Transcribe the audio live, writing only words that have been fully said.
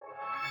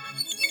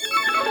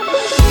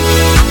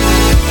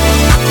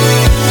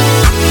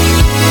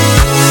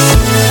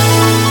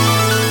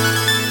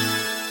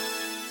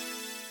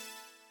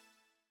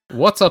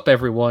What's up,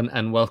 everyone,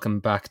 and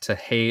welcome back to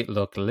Hey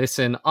Look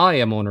Listen. I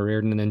am Owen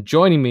Reardon, and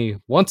joining me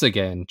once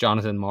again,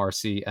 Jonathan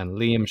Morrissey and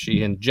Liam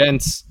Sheehan.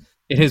 Gents,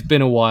 it has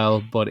been a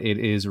while, but it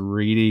is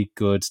really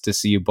good to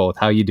see you both.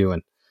 How you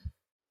doing?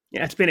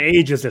 Yeah, it's been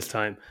ages this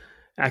time.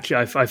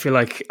 Actually, I feel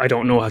like I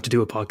don't know how to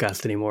do a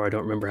podcast anymore. I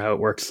don't remember how it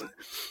works.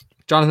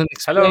 Jonathan,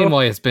 explain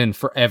why it's been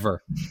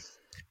forever.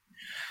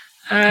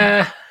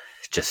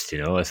 Just,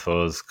 I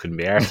suppose couldn't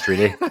be arsed,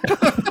 really.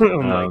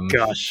 Oh my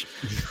gosh.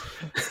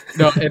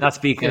 No, not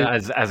speaking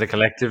as a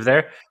collective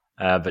there,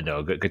 but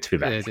no, good to be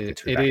back.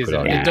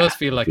 It does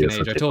feel like an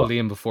age. I told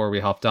Liam before we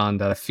hopped on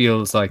that it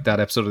feels like that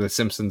episode of The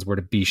Simpsons where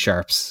the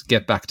B-Sharps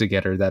get back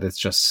together, that it's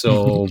just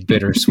so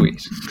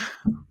bittersweet.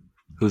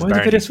 Who's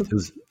Barney?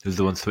 Who's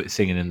the one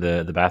singing in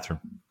the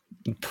bathroom?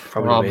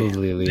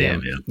 Probably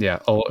Liam. Yeah.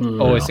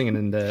 Always singing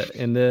in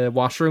the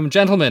washroom.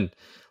 Gentlemen,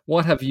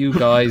 what have you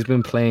guys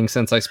been playing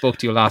since I spoke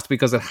to you last?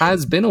 Because it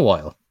has been a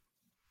while.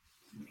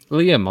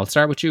 Liam, I'll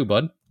start with you,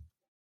 bud.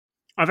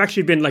 I've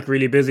actually been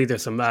really busy.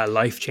 There's some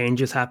life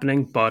changes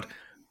happening, but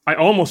I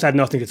almost had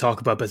nothing to talk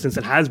about. But since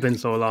it has been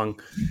so long,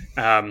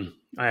 I'm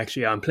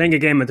playing a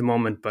game at the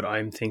moment, but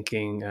I'm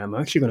thinking I'm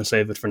actually going to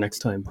save it for next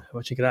time.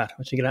 What you get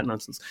at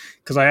nonsense?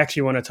 Because I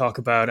actually want to talk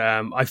about.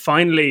 I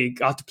finally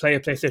got to play a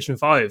PlayStation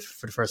 5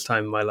 for the first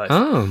time in my life.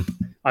 Oh.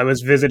 I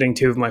was visiting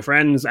two of my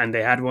friends, and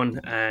they had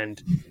one,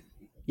 and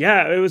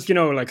yeah, it was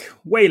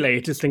way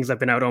late. This thing's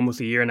been out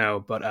almost a year now,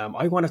 but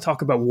I want to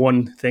talk about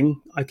one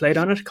thing I played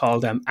on it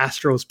called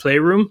Astro's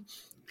Playroom.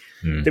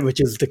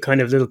 Which is the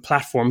kind of little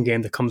platform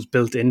game that comes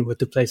built in with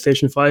the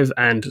PlayStation 5,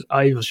 and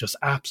I was just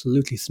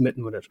absolutely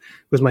smitten with it.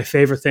 It was my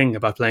favorite thing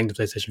about playing the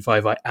PlayStation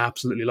 5. I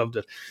absolutely loved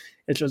it.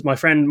 It's just my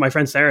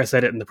friend Sarah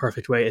said it in the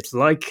perfect way. It's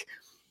like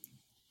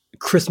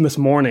Christmas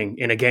morning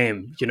in a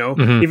game,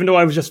 Mm-hmm. Even though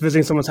I was just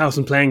visiting someone's house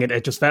and playing it,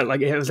 it just felt like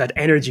it was that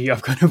energy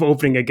of kind of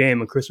opening a game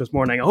on Christmas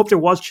morning. I hope there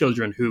was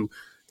children who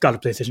got a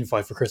PlayStation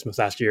 5 for Christmas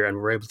last year and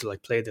were able to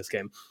play this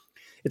game.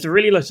 It's a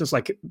really just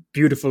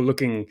beautiful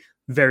looking,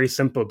 very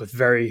simple, but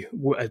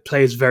it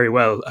plays very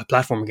well. A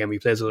platform game, he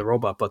plays with a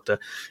robot, but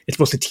it's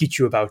supposed to teach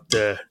you about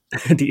the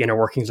inner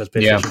workings of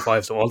PlayStation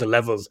 5. So all the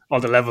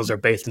levels are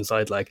based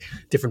inside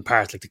different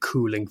parts, like the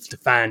cooling, the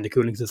fan, the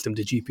cooling system,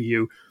 the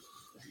GPU,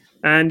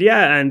 and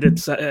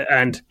it's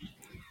and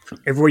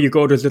everywhere you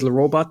go, there's little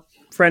robot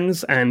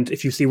friends, and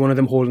if you see one of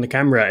them holding the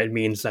camera, it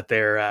means that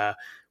they're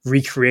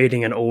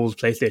recreating an old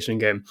PlayStation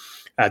game.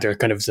 They're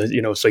kind of, so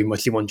you might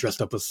see one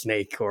dressed up as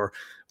Snake or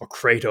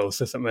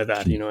Kratos or something like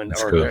that,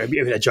 or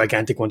a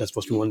gigantic one that's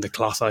supposed to be one of the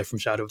Colossi from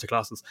Shadow of the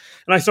Colossus.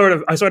 And I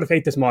sort of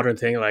hate this modern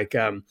thing,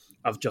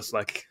 of just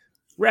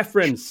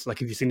reference,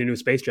 if you've seen the new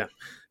Space Jam,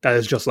 that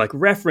is just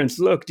reference.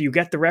 Look, do you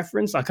get the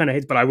reference? I kind of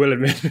hate, but I will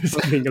admit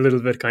it's being a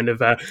little bit kind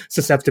of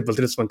susceptible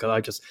to this one, because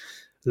I just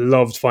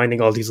loved finding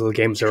all these little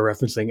games they're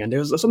referencing, and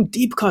there's some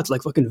deep cuts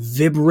like fucking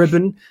Vib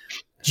Ribbon,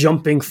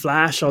 Jumping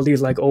Flash, all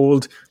these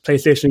old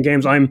PlayStation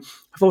games. I've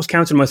always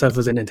counted myself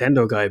as a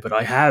Nintendo guy, but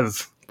I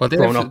have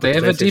grown up. They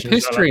have a deep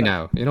history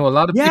now. A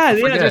lot of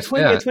people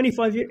forget.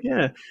 25 years.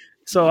 Yeah.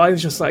 So I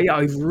was just I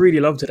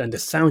really loved it, and the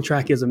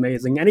soundtrack is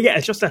amazing. And yeah,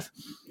 it's just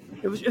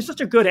it's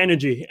such a good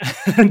energy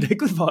and a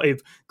good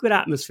vibe, good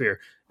atmosphere.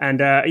 And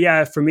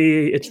for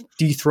me, it's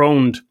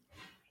dethroned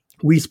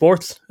Wii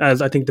Sports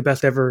as I think the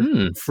best ever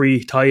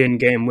free tie-in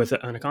game with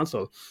it on a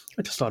console.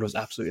 I just thought it was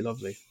absolutely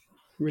lovely.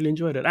 Really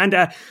enjoyed it. And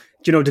the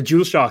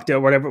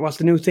DualShock, whatever, what's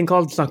the new thing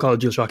called? It's not called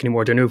DualShock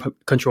anymore. The new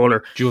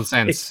controller,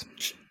 DualSense.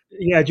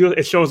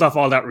 It shows off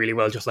all that really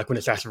well. Just when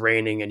it starts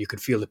raining and you can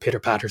feel the pitter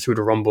patter through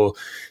the rumble,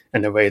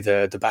 and the way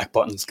the back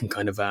buttons can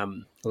kind of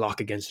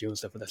lock against you and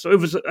stuff like that. So it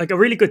was a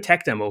really good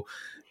tech demo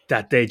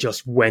that they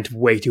just went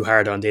way too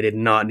hard on. They did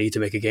not need to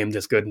make a game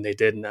this good, and they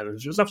did, and it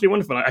was just absolutely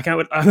wonderful.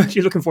 I'm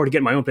actually looking forward to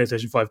getting my own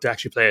PlayStation 5 to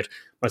actually play it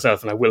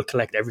myself, and I will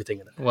collect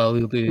everything in it. Well,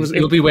 you'll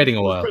be waiting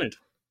a while. Brilliant.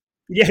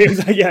 Yeah,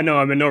 exactly. Yeah, no,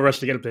 I'm in no rush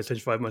to get a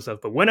PlayStation 5 myself,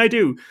 but when I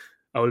do,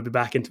 I will be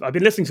back into. I've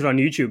been listening to it on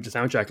YouTube, the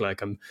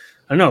soundtrack. I'm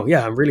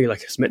really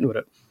smitten with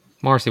it.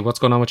 Marcy, what's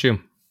going on with you?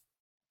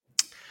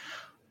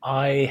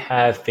 I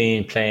have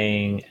been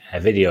playing a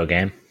video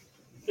game.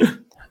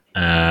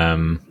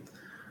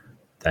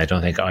 I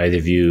don't think either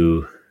of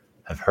you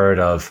have heard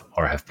of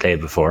or have played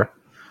before.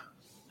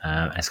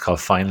 It's called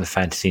Final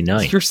Fantasy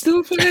IX. You're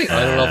still playing?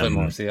 I love it,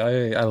 Marcy.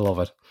 I love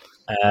it.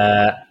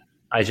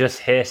 I just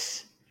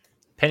hit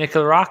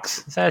Pinnacle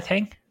Rocks. Is that a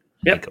thing?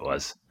 Yep. I think it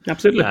was.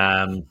 Absolutely.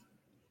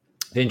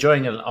 Been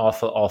enjoying it an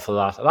awful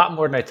lot. A lot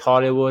more than I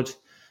thought I would.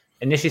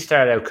 Initially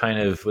started out kind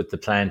of with the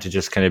plan to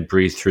just kind of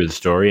breeze through the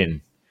story and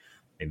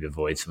maybe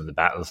avoid some of the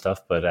battle stuff,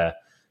 but I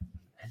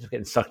ended up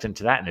getting sucked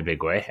into that in a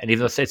big way. And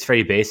even though it's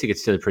very basic,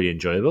 it's still pretty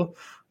enjoyable.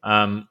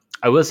 I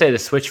will say the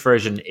Switch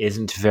version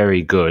isn't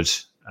very good.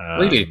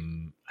 Really?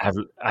 I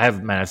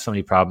have so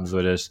many problems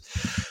with it.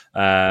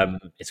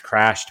 It's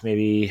crashed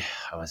maybe,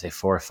 I want to say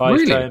 4 or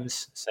 5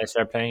 times since I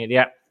started playing it.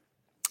 Yeah.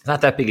 It's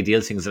not that big a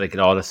deal. Things like it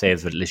auto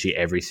saves with literally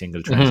every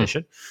single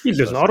transition.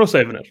 There's an auto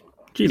save in it.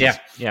 Jesus.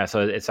 Yeah,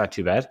 so it's not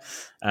too bad.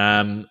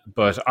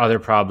 But other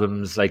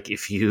problems, like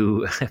if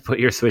you put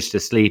your Switch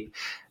to sleep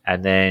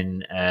And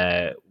then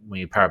when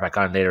you power it back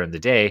on later in the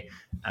day,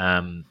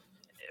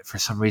 for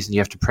some reason you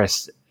have to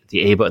press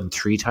the A button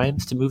 3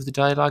 times to move the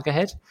dialogue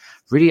ahead.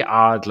 Really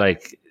odd,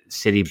 like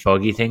silly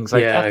buggy things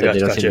like that they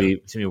don't seem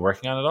to be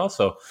working on at all.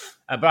 So,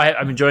 but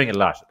I'm enjoying it a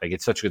lot. Like,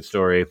 it's such a good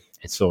story.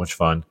 It's so much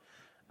fun.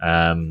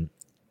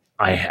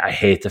 I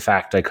hate the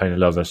fact I kind of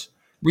love it.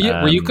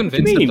 Were you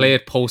convinced to play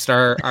it post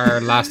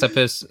our last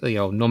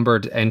episode,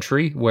 numbered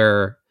entry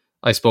where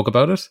I spoke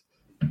about it?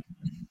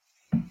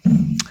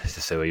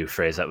 Just the way you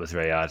phrase that was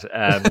very odd.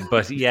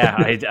 But yeah,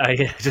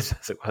 I just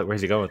was like,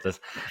 where's he going with this?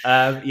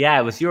 Yeah,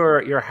 it was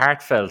your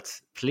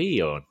heartfelt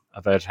plea, Owen,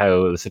 about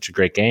how it was such a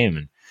great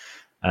game,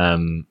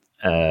 and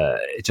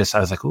I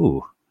was like,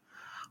 ooh,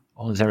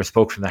 Owen's never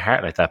spoke from the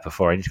heart like that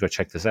before. I need to go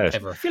check this out.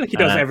 Ever. I feel like he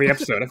does every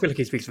episode. I feel like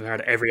he speaks from the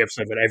heart every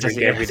episode, but every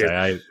game we do.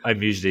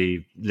 I'm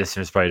usually,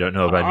 listeners probably don't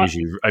know, but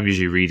I'm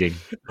usually reading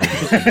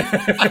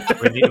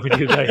when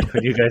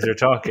you guys are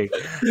talking,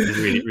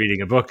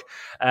 reading a book.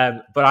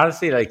 But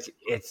honestly, like,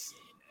 it's,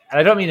 and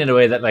I don't mean in a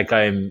way that like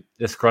I'm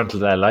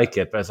disgruntled that I like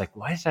it, but I was like,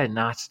 why did I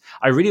not?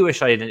 I really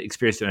wish I had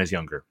experienced it when I was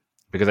younger,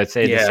 because I'd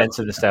say the sense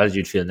of nostalgia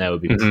you'd feel now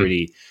would be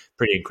pretty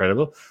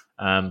incredible.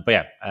 But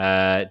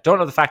yeah, don't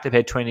know the fact I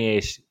paid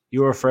 €28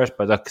 for it,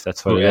 but look,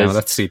 that's what it is.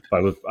 Let's see.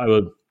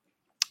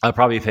 I'll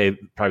probably pay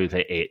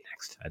 8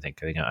 next. I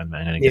think I'm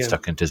going to get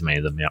stuck into as many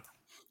of them. Yeah.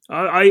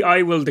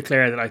 I will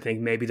declare that I think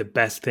maybe the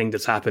best thing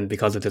that's happened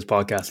because of this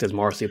podcast is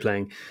Marcy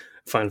playing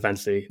Final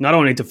Fantasy, not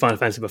only to Final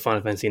Fantasy, but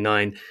Final Fantasy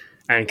 9.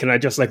 And can I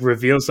just like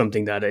reveal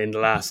something that in the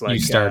last, like, you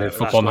started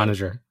Football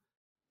Manager?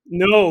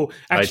 No,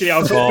 actually, I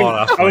was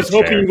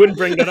hoping you wouldn't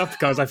bring that up,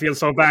 because I feel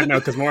so bad now,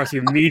 because Marcy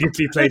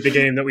immediately played the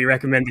game that we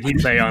recommended he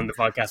play on the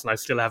podcast, and I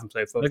still haven't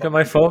played football. Look at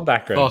my phone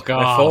background.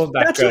 My phone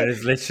background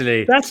is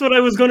literally... That's what I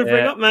was going to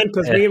bring up, man,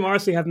 because me and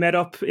Marcy have met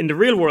up in the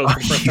real world for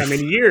the first time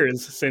in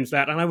years since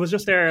that, and I was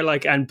just there,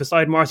 like, and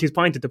beside Marcy's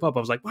pint at the pub, I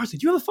was like, Marcy,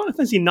 do you have a Final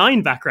Fantasy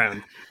 9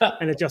 background?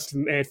 And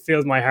it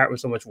filled my heart with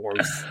so much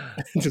warmth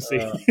to see.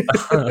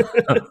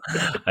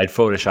 I'd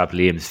Photoshop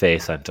Liam's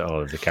face onto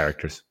all of the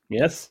characters.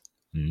 Yes.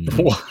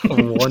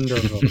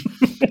 Wonderful.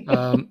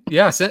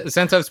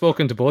 Since I've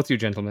spoken to both you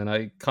gentlemen,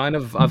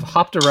 I've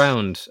hopped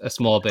around a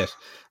small bit.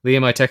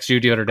 Liam, I texted you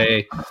the other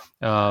day.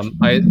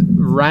 I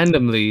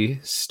randomly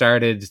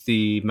started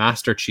the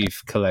Master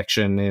Chief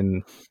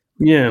collection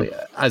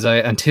as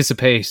I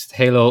anticipate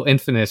Halo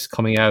Infinite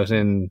coming out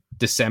in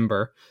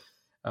December.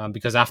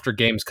 Because after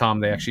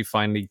Gamescom, they actually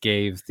finally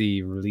gave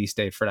the release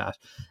date for that.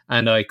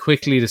 And I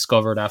quickly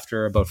discovered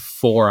after about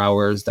 4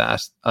 hours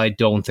that I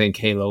don't think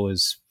Halo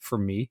is for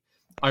me.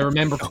 I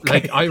remember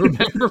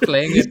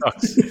playing it.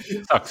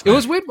 Sucks, it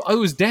was with, I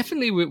was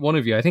definitely with one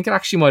of you. I think it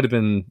actually might have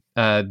been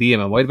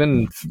Liam. It might have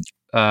been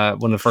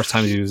one of the first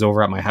times he was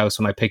over at my house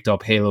when I picked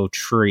up Halo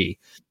 3.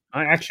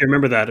 I actually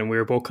remember that, and we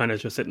were both kind of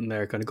just sitting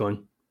there kind of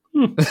going,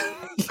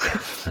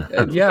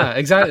 yeah,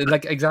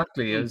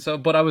 exactly. So,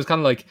 but I was kind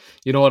of like,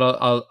 you know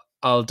what,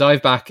 I'll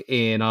dive back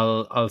in.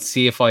 I'll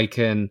see if I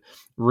can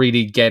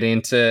really get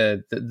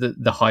into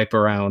the hype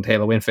around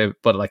Halo Infinite,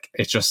 but like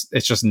it's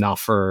just not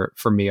for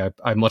me.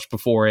 I much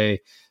prefer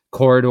a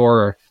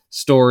corridor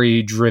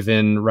story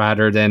driven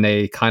rather than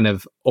a kind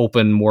of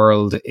open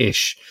world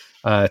ish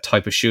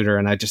type of shooter,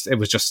 and I just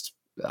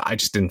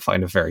didn't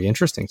find it very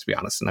interesting, to be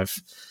honest. And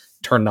I've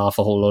turned off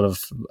a whole lot of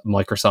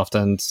Microsoft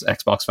and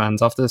Xbox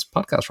fans off this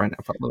podcast right now,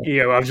 probably.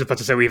 Yeah, well, I was just about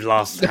to say we've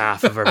lost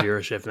half of our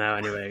viewership now.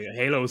 Anyway,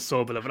 Halo is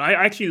so beloved. I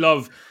actually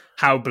love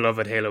how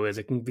beloved Halo is.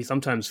 It can be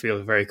sometimes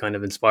feel very kind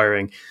of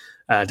inspiring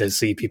to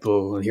see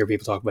people and hear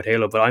people talk about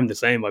Halo, but I'm the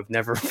same. I've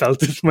never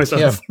felt it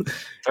myself. Yeah.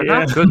 They're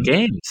not good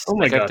games. Oh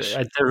my gosh.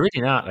 They're really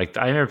not. Like,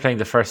 I remember playing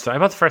the first time. I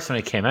bought the first time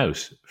it came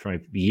out from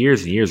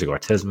years and years ago.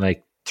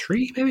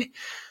 2003 maybe.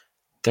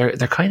 They're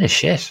kind of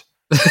shit.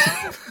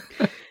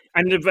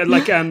 And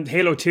like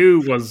Halo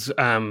 2 was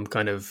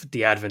kind of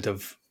the advent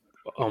of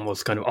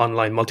almost kind of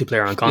online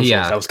multiplayer on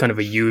consoles. That was kind of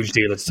a huge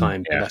deal at the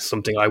time. And that's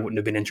something I wouldn't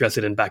have been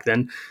interested in back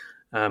then.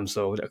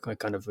 So that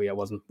kind of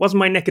wasn't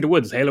my neck of the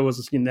woods. Halo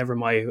was never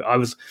I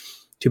was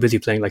too busy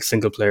playing like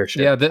single player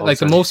shit. Yeah,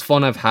 the most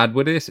fun I've had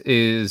with it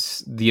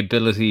is the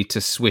ability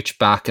to switch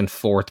back and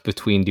forth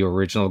between the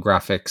original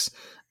graphics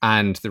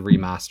and the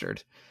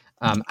remastered.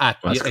 Cool.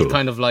 It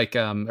kind of like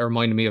it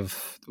reminded me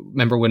of,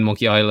 remember when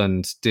Monkey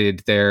Island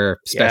did their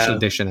special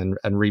edition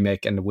and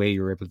remake, and the way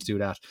you were able to do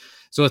that.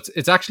 So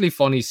it's actually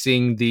funny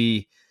seeing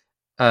the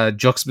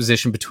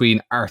juxtaposition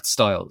between art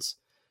styles.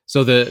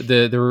 So I'm going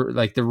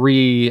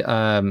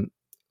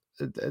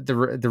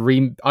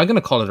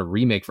to call it a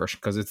remake version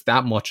because it's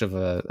that much of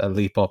a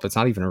leap up. It's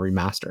not even a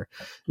remaster.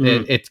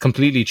 It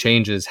completely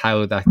changes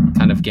how that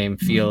kind of game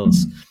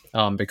feels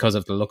because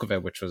of the look of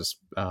it, which was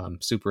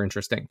super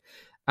interesting.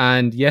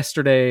 And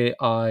yesterday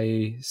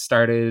I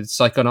started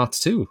Psychonauts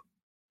 2.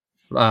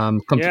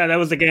 Yeah, that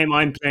was the game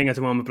I'm playing at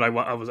the moment, but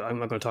I'm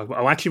not going to talk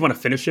about. I actually want to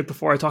finish it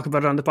before I talk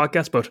about it on the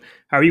podcast. But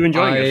how are you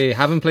enjoying it? I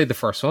haven't played the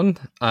first one,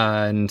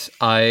 and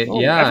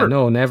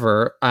never.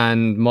 never.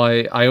 And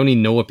I only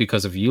know it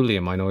because of you,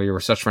 Liam. I know you were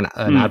such an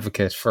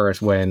advocate for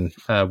it when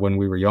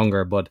we were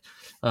younger, but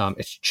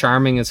it's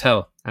charming as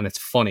hell, and it's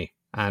funny,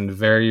 and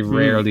very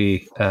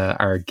rarely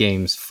are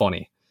games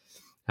funny.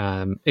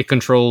 It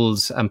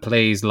controls and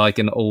plays like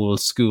an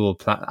old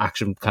school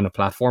action kind of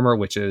platformer,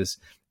 which is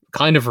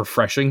kind of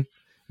refreshing.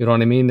 You know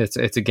what I mean? It's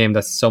a game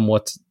that's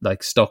somewhat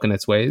like stuck in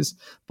its ways,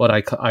 but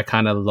I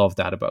kind of love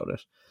that about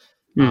it.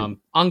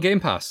 On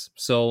Game Pass,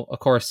 so of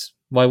course,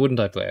 why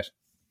wouldn't I play it?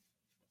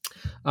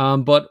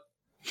 But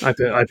I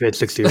paid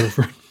 €60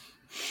 for it.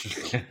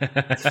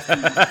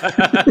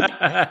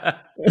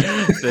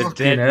 The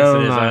deadness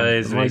in his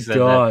eyes. My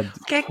God!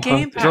 Get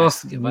Game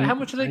Pass. How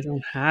much are they? I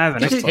don't have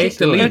an Take Xbox.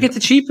 the leap. Get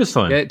the cheapest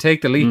one.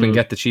 Take the leap and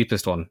get the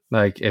cheapest one.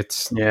 Like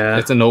it's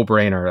a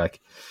no-brainer.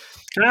 Like.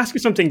 Can I ask you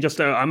something? Just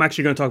I'm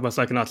actually going to talk about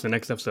Psychonauts in the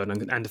next episode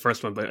and the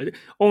first one. But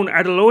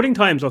are the loading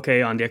times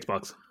okay on the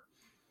Xbox?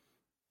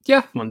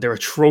 Yeah, they're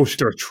atrocious.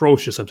 They're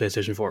atrocious on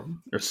PlayStation 4.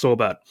 They're so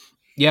bad.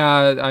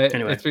 Yeah,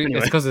 Anyway.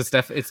 It's because it's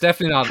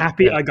definitely not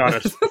happy. I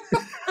got it.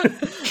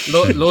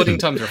 Loading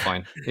times are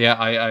fine. Yeah,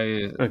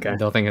 I Okay.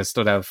 don't think it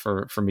stood out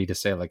for me to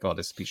say like, oh,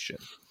 this is a piece of shit.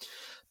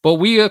 But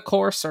we, of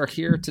course, are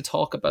here to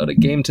talk about a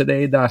game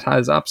today that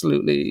has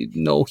absolutely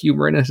no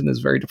humor in it and is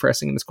very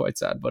depressing and is quite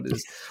sad, but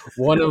is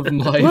one of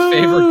my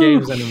favorite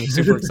games, and I'm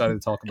super excited to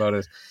talk about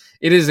it.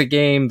 It is a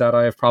game that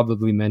I have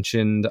probably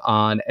mentioned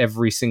on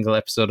every single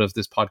episode of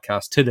this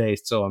podcast today,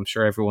 so I'm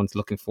sure everyone's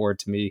looking forward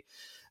to me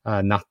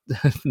not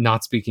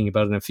speaking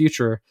about it in the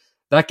future.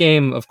 That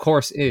game, of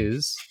course,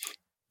 is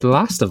The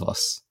Last of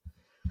Us.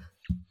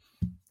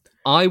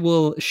 I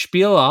will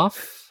spiel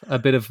off a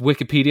bit of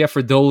Wikipedia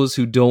for those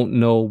who don't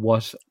know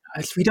what.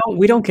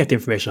 We don't get the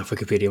information off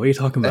Wikipedia. What are you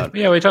talking about?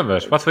 Yeah, what are you talking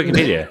about? What's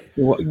Wikipedia?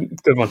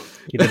 Good one.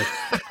 You did it.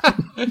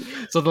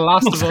 So The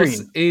Last of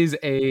Us is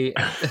a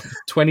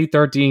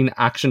 2013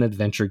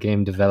 action-adventure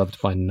game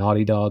developed by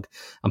Naughty Dog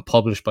and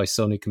published by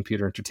Sony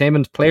Computer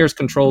Entertainment. Players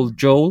control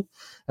Joel,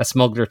 a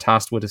smuggler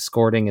tasked with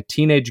escorting a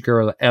teenage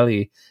girl,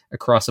 Ellie,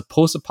 across a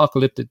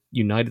post-apocalyptic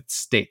United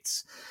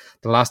States.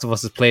 The Last of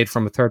Us is played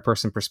from a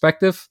third-person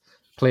perspective.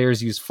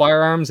 Players use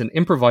firearms and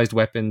improvised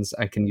weapons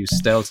and can use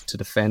stealth to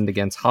defend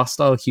against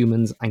hostile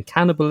humans and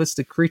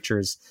cannibalistic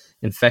creatures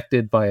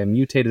infected by a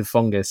mutated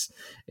fungus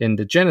in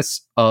the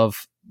genus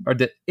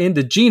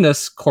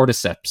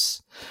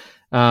Cordyceps.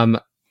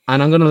 And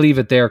I'm going to leave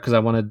it there because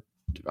I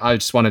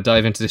just want to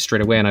dive into this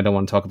straight away, and I don't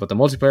want to talk about the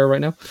multiplayer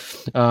right now.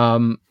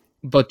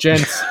 But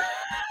gents,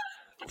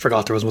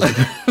 forgot there was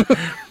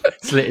multiplayer.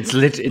 It's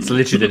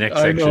literally the next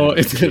section. I know,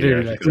 it's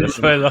literally the next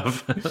section. I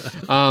love.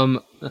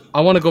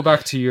 I want to go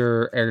back to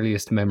your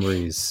earliest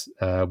memories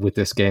with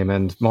this game,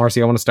 and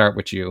Marcy, I want to start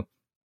with you.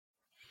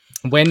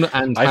 When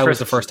and how was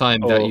the first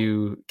time that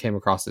you came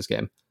across this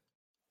game?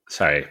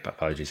 Sorry,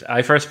 apologies.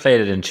 I first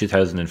played it in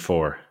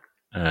 2004.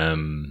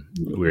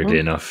 Weirdly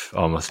enough,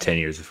 almost 10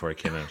 years before it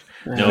came out.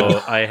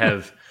 No, I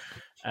have.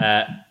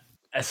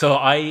 So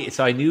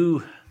I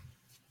knew.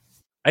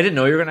 I didn't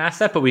know you were going to ask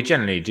that, but we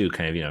generally do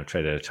kind of,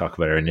 try to talk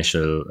about our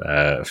initial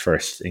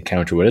first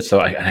encounter with it. So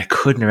I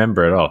couldn't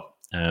remember at all.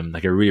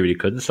 Like I really, really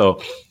couldn't.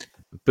 So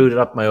booted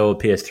up my old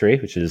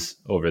PS3, which is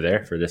over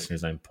there for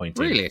listeners. I'm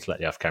pointing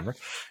slightly off camera.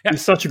 Yeah,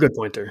 it's such a good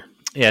pointer.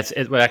 Yeah,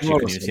 actually, you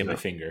can even see my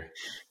finger.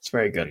 It's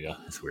very good. There you go.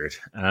 It's weird.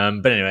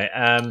 But anyway,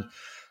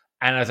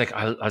 and I was like,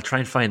 I'll try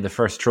and find the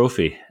first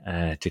trophy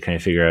to kind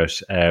of figure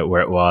out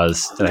where it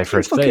was that I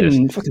first played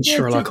it. Fucking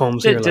Sherlock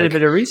Holmes did a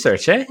bit of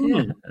research, eh?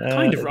 Yeah.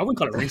 Kind of. I wouldn't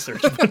call it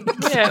research.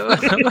 Yeah.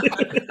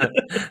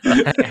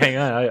 Hang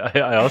on.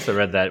 I also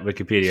read that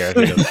Wikipedia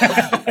article.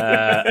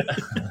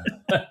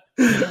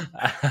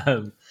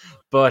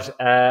 But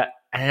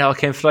and it all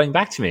came flying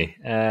back to me.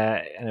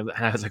 And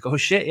I was like, oh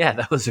shit, yeah,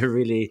 that was a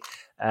really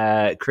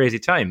crazy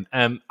time.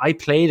 I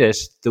played it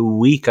the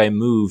week I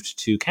moved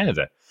to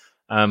Canada.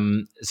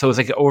 So it was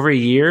like over a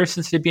year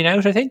since it had been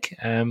out, I think.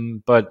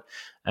 But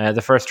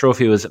the first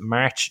trophy was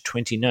March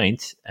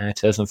 29th,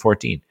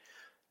 2014.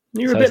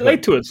 You were a bit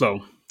late to it,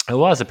 though. I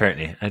was,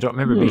 apparently. I don't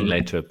remember being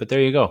late to it, but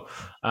there you go.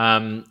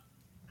 And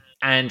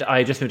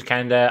I just moved to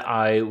Canada.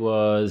 I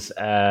was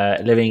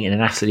living in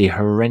an absolutely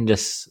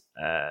horrendous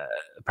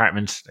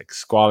apartment, like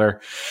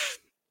squalor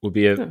would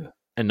be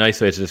a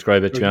nice way to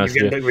describe it, to be honest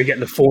with you. We're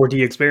getting the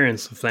 4D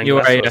experience of playing.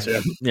 You're right. Yeah,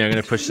 I'm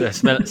going to push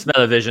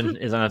smell-o-vision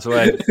is on its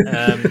way.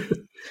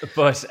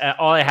 But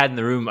all I had in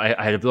the room, I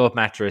had a blow-up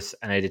mattress,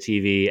 and I had a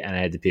TV, and I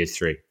had the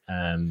PS3.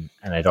 And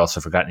I'd also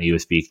forgotten a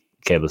USB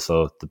cable,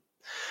 so the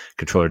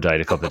controller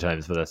died a couple of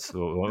times. But that's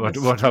we won't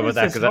talk about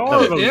that because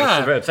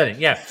that's very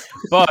upsetting. Yeah,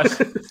 but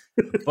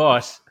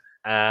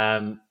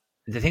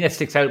the thing that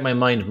sticks out in my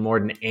mind more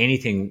than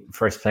anything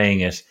first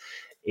playing it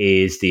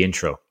is the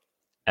intro.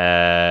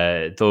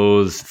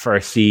 Those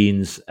first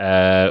scenes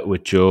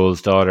with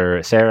Joel's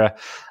daughter Sarah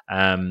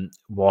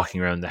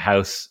walking around the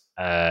house,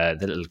 the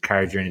little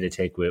car journey they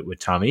take with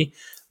Tommy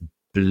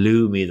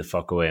blew me the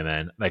fuck away,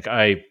 man. Like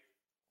I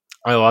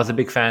I was a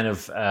big fan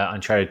of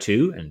Uncharted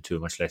 2 and to a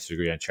much lesser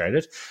degree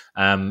Uncharted.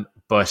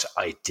 But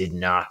I did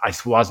not, I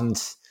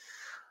wasn't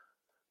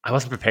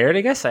prepared,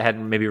 I guess. I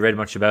hadn't maybe read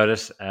much about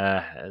it.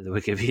 The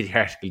Wikipedia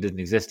article didn't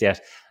exist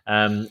yet.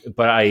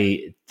 But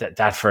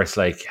that first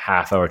like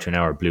half hour to an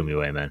hour blew me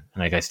away, man.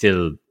 And like I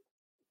still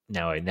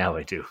now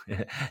I do.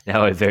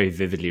 Now I very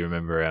vividly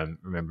remember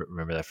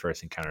that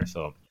first encounter.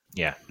 So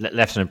yeah,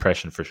 left an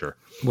impression for sure.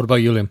 What about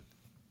you, Liam?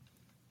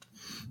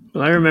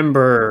 Well, I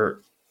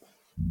remember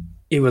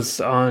it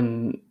was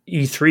on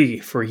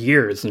E3 for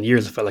years and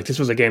years. I felt like this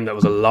was a game that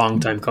was a long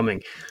time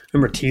coming. I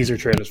remember teaser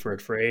trailers for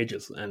it for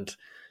ages, and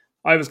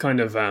I was kind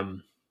of a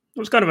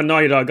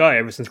Naughty Dog guy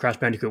ever since Crash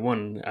Bandicoot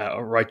 1,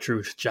 right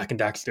through Jak and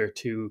Daxter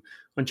to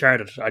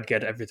Uncharted. I'd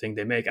get everything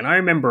they make, and I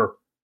remember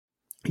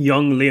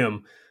young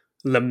Liam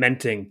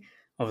lamenting.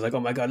 I was like,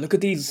 oh my god, look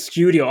at these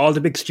all the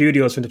big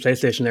studios from the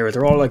PlayStation era.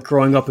 They're all like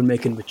growing up and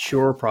making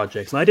mature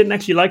projects. And I didn't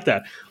actually like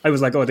that. I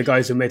was like, oh, the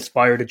guys who made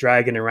Spyro the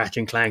Dragon and Ratchet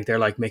and Clank, they're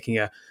like making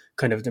a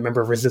kind of,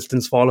 remember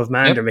Resistance Fall of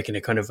Man? Yep. They're making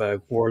a kind of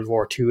a World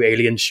War II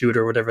alien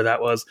shooter, whatever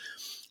that was.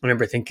 I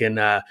remember thinking,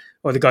 the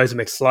guys who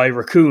make Sly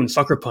Raccoon,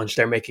 Sucker Punch,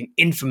 they're making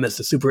Infamous,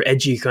 a super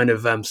edgy kind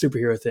of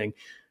superhero thing.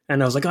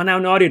 And I was like, oh, now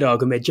Naughty Dog,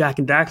 who made Jak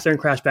and Daxter and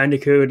Crash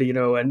Bandicoot,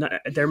 and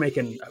they're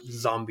making a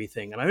zombie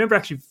thing. And I remember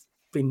actually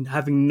been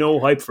having no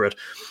hype for it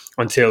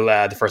until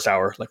the first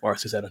hour, like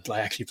Marcy said, until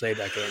I actually played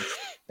that game.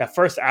 That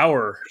first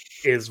hour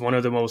is one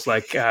of the most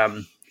like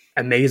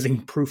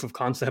amazing proof of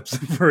concepts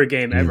for a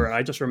game ever. And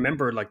I just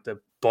remember like the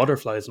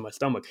butterflies in my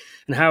stomach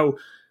and how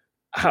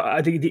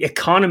I think the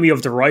economy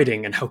of the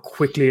writing and how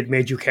quickly it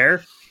made you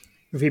care.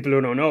 For people who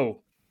don't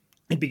know,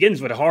 it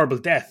begins with a horrible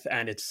death,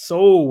 and it's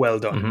so well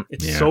done. Mm-hmm.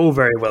 It's so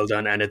very well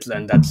done, and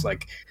that's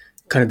like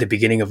kind of the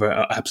beginning of an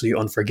absolutely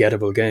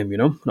unforgettable game,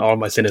 and all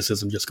my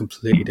cynicism just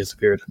completely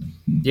disappeared.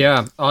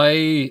 Yeah,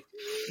 I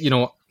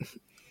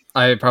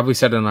probably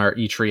said it in our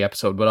E3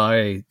 episode, but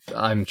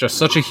I'm just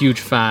such a huge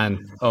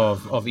fan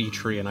of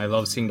E3, and I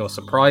love seeing those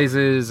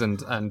surprises and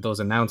those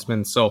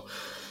announcements. So,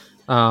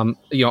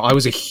 I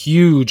was a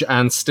huge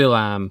and still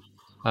am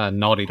a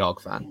Naughty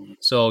Dog fan.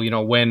 So,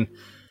 when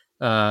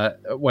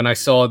I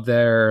saw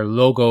their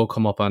logo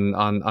come up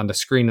on the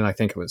screen, and I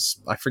think was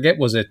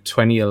it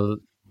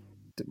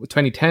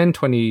 2010,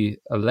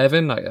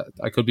 2011?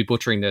 I could be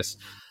butchering this,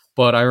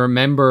 but I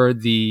remember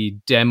the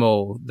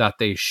demo that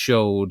they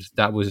showed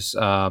that was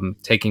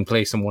taking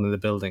place in one of the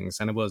buildings,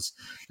 and it was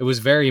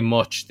very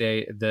much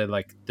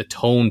the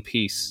tone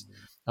piece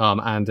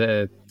and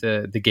the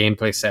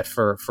gameplay set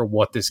for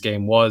what this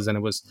game was, and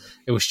it was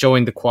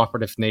showing the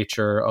cooperative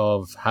nature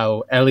of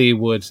how Ellie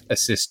would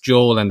assist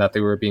Joel, and that they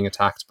were being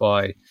attacked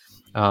by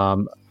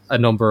a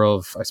number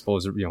of, I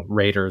suppose,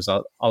 raiders,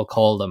 I'll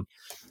call them.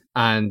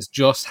 And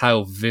just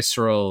how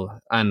visceral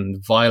and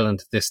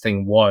violent this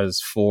thing was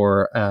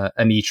for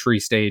an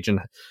E3 stage. And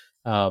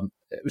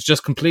it was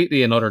just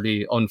completely and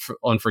utterly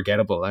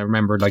unforgettable. I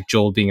remember like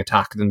Joel being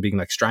attacked and being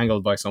like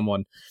strangled by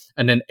someone.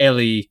 And then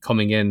Ellie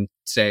coming in,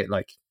 say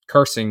like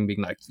cursing,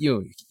 being like,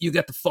 you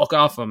get the fuck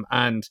off him.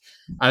 And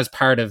as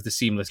part of the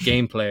seamless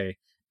gameplay,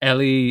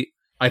 Ellie,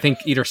 I think,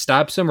 either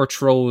stabs him or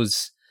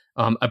throws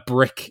a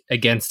brick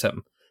against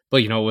him.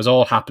 But, it was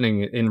all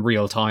happening in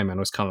real time, and it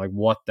was kind of like,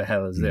 what the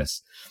hell is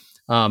this?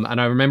 And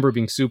I remember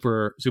being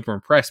super, super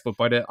impressed.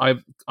 But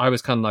I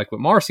was kind of like with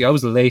Marcy, I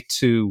was late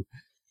to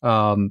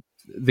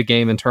the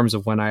game in terms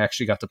of when I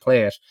actually got to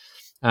play it.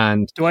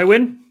 And do I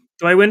win?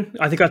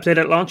 I think I played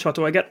at launch. What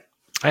do I get?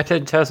 I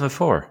played in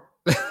 2004.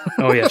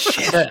 Oh yeah,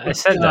 shit. I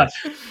said that.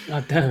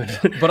 God damn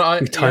it!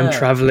 But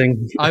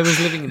traveling. I was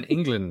living in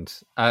England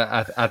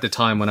at the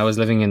time when I was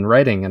living in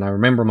Reading, and I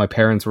remember my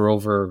parents were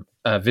over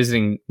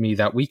visiting me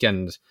that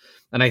weekend,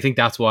 and I think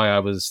that's why I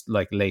was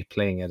like late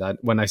playing it.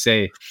 When I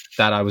say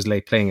that I was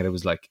late playing it, it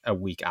was like a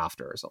week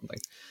after or something.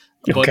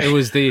 Okay. But it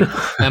was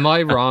am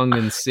I wrong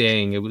in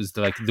saying it was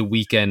like the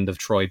weekend of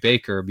Troy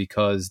Baker,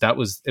 because it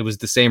was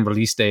the same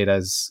release date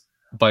as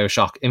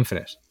BioShock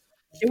Infinite?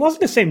 It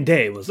wasn't the same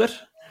day, was it?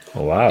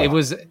 Oh, wow. It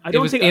was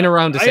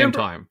around the same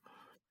time.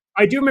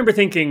 I do remember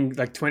thinking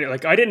I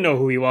didn't know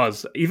who he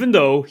was, even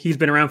though he's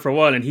been around for a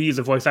while, and he's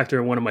a voice actor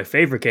in one of my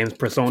favorite games,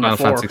 Persona 4.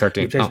 Final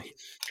Fantasy 13.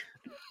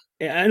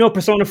 I know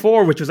Persona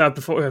 4, which was out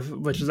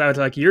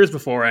like years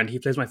before, and he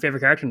plays my favorite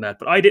character in that.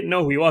 But I didn't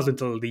know who he was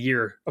until the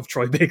year of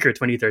Troy Baker,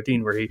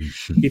 2013, where he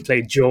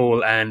played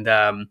Joel and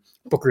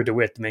Booker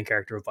DeWitt, the main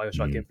character of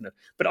BioShock Infinite.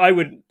 But I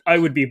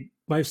would be,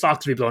 my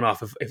socks would be blown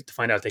off if to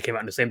find out they came out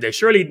on the same day.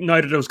 Surely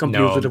neither of those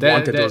companies would have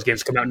wanted those games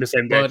to come out on the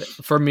same day. But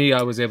for me,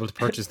 I was able to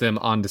purchase them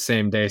on the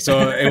same day,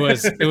 so it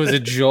was a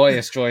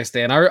joyous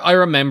day. And I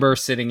remember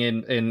sitting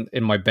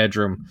in my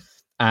bedroom,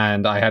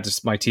 and I had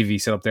my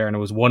TV set up there, and it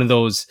was one of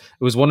those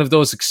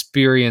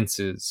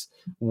experiences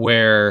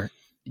where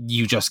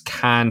you just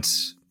can't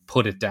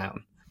put it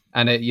down.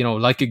 And it,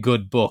 like a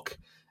good book,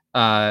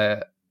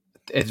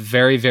 it's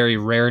very, very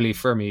rarely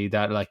for me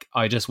that like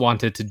I just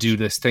wanted to do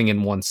this thing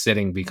in one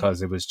sitting,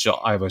 because I was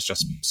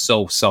just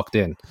so sucked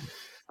in.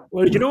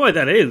 Well, you know what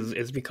that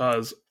is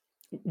because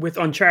with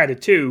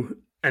Uncharted 2,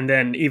 And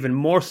then even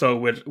more so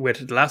with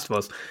The Last of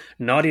Us,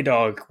 Naughty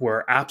Dog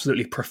were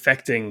absolutely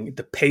perfecting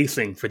the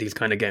pacing for these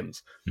kind of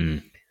games.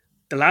 Mm.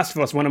 The Last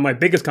of Us, one of my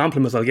biggest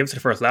compliments I'll give to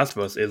the first Last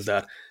of Us is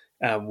that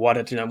what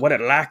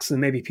it lacks,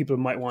 and maybe people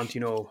might want,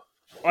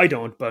 I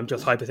don't, but I'm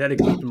just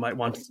hypothetical, people might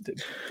want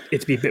it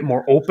to be a bit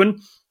more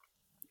open.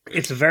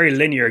 It's a very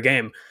linear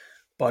game.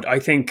 But I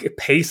think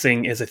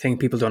pacing is a thing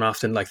people don't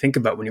often think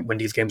about when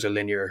these games are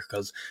linear,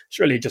 because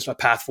surely just a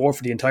path forward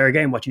for the entire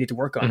game, what you need to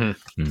work on.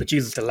 Mm-hmm. But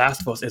Jesus, The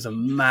Last of Us is a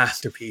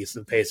masterpiece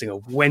of pacing,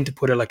 of when to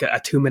put a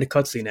 2-minute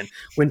cutscene in,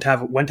 when to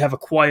have a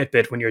quiet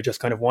bit when you're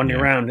just kind of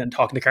wandering around and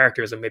talking to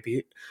characters and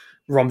maybe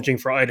rummaging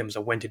for items,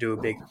 and when to do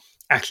a big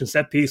action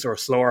set piece or a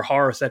slower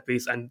horror set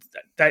piece. And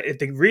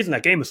the reason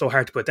that game is so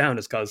hard to put down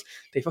is because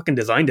they fucking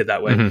designed it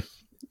that way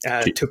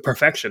to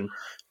perfection.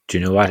 Do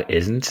you know what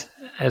isn't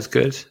as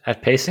good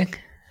at pacing?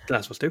 The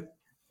Last of Us 2.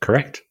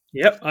 Correct.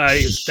 Yep,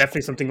 it's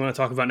definitely something we want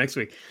to talk about next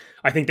week.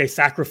 I think they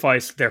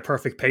sacrificed their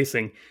perfect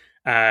pacing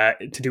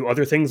to do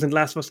other things in The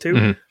Last of Us 2.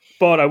 Mm-hmm.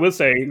 But I will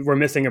say we're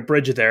missing a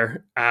bridge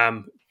there.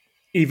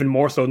 Even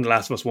more so than The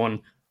Last of Us 1,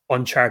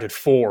 Uncharted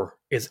 4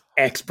 is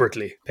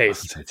expertly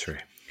paced. I was going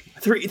to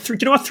say 3. Do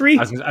you know what 3?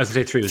 I was going to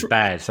say 3 was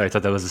bad, so I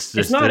thought that was...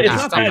 It's not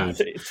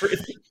bad.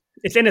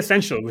 It's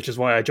inessential, which is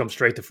why I jumped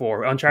straight to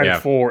 4.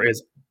 Uncharted 4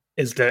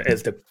 is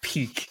the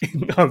peak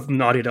of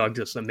Naughty Dog,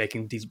 just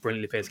making these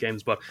brilliantly paced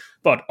games. But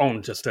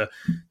Owen, just to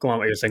go on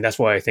what you're saying, that's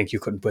why I think you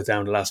couldn't put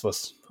down The Last of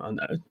Us.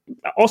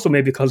 Also,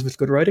 maybe because of its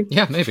good writing.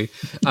 Yeah, maybe.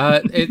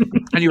 And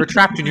you were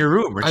trapped in your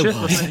room, weren't you?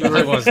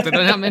 I was. Did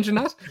I not mention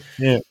that?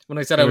 Yeah. When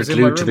I said I was in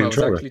my room, I was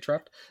actually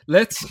trapped.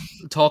 Let's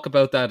talk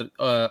about that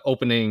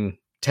opening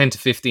 10 to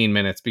 15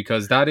 minutes,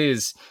 because that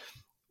is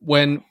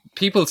when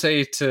people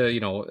say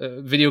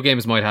video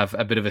games might have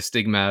a bit of a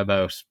stigma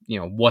about,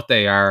 what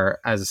they are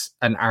as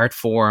an art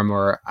form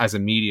or as a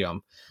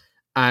medium.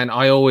 And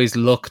I always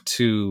look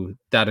to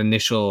that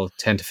initial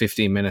 10 to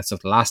 15 minutes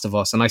of The Last of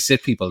Us, and I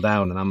sit people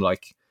down and I'm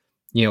like,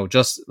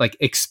 just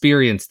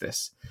experience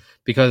this,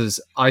 because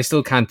I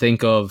still can't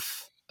think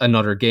of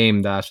another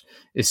game that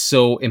is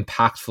so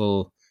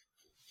impactful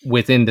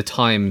within the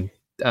time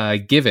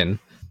given,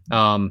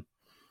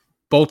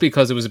 both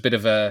because it was a bit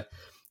of a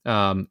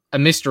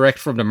misdirect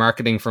from the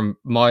marketing from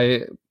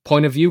my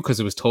point of view, because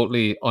it was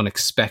totally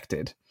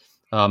unexpected.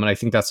 And I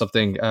think that's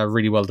something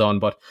really well done.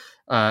 But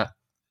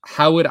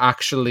how it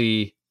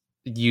actually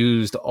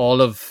used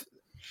all of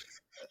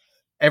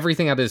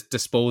everything at its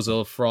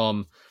disposal,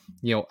 from,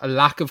 a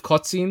lack of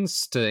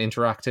cutscenes to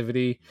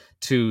interactivity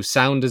to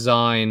sound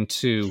design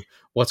to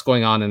what's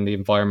going on in the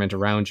environment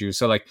around you.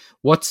 So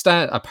what's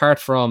that, apart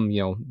from,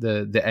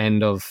 the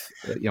end of,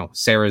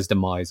 Sarah's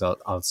demise,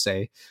 I'll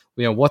say,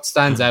 what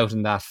stands out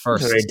in that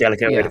first, very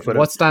delicate way to put it.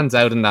 What stands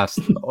out in that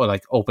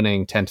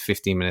opening 10 to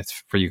 15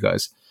 minutes for you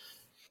guys?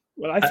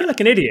 Well, I feel like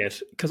an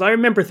idiot, because I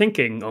remember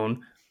thinking,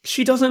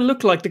 she doesn't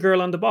look like the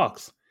girl on the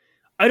box.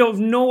 I don't have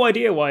no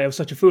idea why I was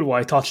such a fool,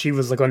 why I thought she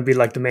was going to be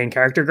the main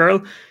character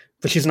girl.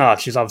 But she's not.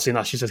 She's obviously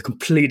not. She's a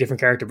completely different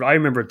character. But I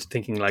remember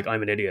thinking,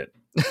 I'm an idiot.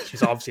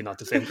 She's obviously not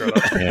the same girl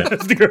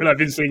as the girl I've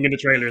been seeing in the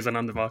trailers and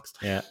on the box.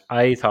 Yeah,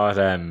 I thought.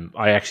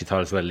 I actually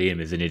thought as well. Liam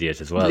is an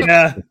idiot as well.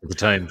 Yeah, at the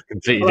time,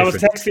 completely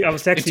different. I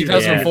was texting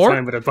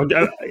 2004 with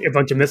a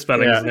bunch of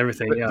misspellings and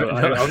everything. Yeah,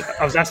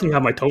 I was asking how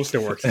my toaster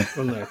works,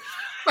 wasn't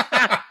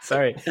I?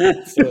 Sorry.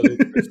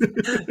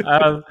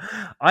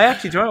 I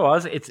actually, do you know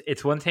what it was?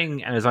 It's one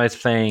thing, and as I was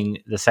playing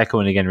the second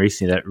one again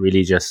recently, that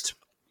really just.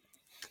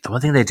 The one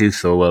thing they do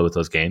so well with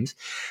those games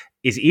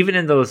is, even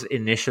in those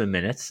initial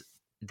minutes,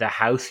 the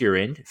house you're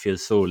in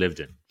feels so lived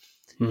in.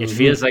 Mm-hmm. It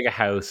feels like a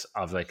house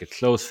of a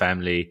close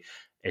family.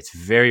 It's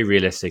very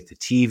realistic. The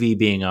TV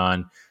being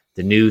on,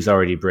 the news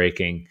already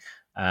breaking,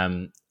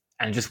 and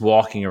just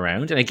walking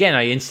around. And again,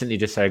 I instantly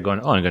just started going,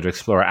 I'm going to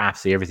explore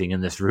absolutely everything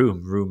in this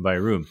room by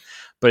room.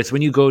 But it's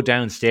when you go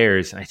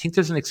downstairs, and I think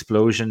there's an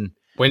explosion.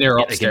 When you're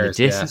upstairs,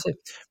 Is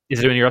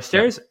it when you're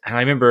upstairs? Yeah. And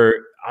I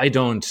remember, I'd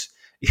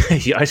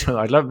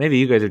love, maybe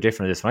you guys are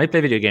different at this. When I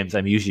play video games,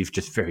 I'm usually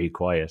just very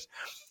quiet,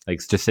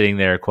 just sitting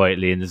there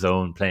quietly in the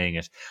zone playing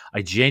it.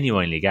 I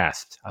genuinely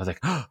gasped. I was like,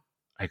 oh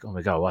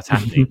my God, what's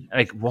happening?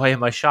 Why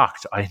am I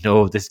shocked? I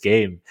know this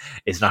game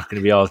is not going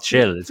to be all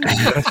chill. It's going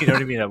to be, you know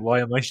what I mean?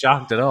 Why am I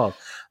shocked at all?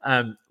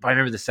 But I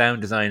remember the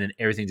sound design and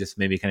everything just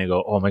made me kind of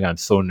go, oh my God, I'm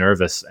so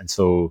nervous and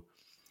so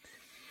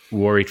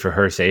worried for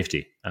her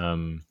safety.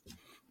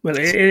 Well,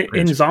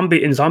 in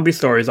zombie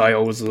stories, I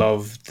always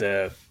love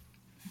the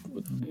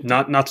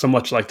not so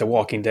much like The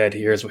Walking Dead.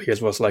 Here's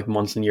what's like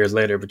months and years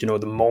later, but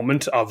the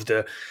moment of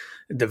the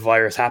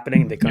virus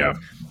happening, the kind of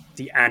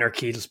the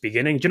anarchy just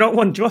beginning. Do you know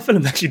what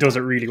film actually does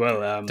it really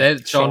well?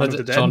 Shaun of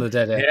the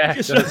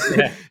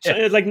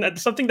Dead. Like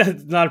something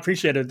that's not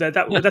appreciated.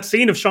 That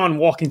scene of Sean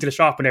walking to the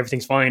shop and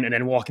everything's fine, and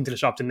then walking to the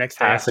shop the next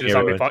day after the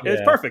zombie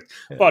it's perfect.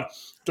 Yeah. But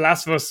The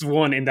Last of Us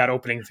 1 in that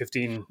opening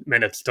 15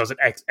 minutes does it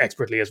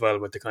expertly as well,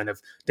 with the kind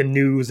of the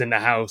news in the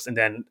house, and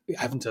then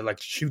having to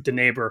shoot the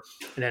neighbor.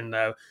 And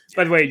then,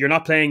 by the way, you're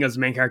not playing as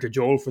main character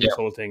Joel for this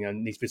whole thing,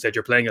 and needs to be said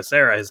you're playing as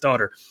Sarah, his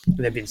daughter, and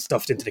then being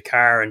stuffed into the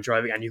car and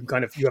driving, and you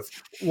have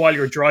while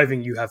you're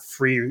driving, you have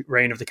free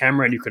reign of the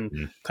camera, and you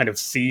can kind of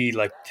see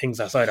like things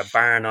outside a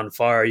barn on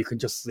fire. You can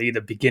just see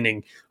the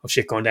beginning of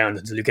shit going down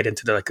until you get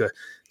into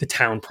the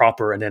town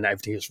proper, and then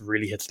everything just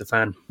really hits the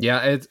fan.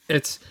 Yeah,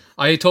 it's.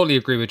 I totally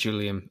agree with you,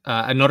 Liam.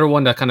 Another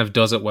one that kind of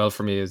does it well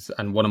for me is,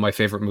 and one of my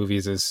favorite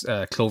movies is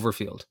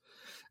Cloverfield,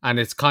 and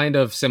it's kind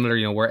of similar,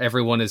 you know, where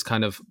everyone is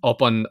kind of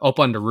up on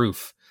the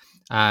roof,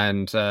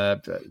 and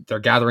they're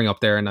gathering up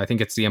there, and I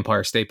think it's the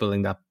Empire State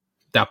Building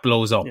that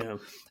blows up. Yeah.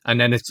 And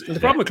then it's the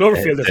problem with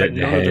Cloverfield is that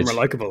none of them are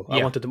likable.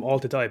 I wanted them all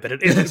to die, but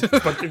it is but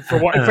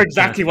for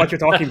exactly what you're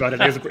talking about.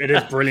 It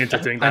is brilliant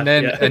at doing that.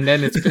 And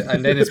then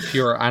it's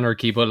pure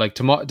anarchy. But like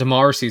to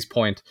Morrissey's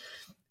point,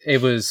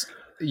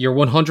 you're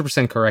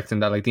 100% correct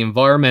in that. Like the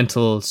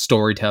environmental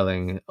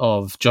storytelling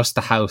of just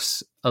the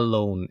house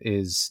alone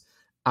is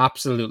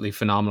absolutely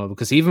phenomenal.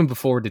 Because even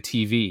before the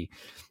TV,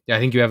 I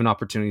think you have an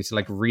opportunity to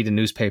like read a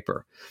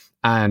newspaper,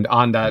 and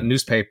on that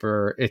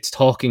newspaper, it's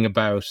talking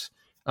about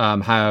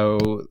how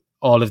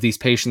all of these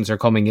patients are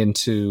coming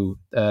into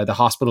the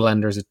hospital,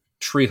 and there's a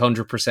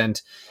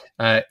 300%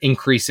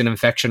 increase in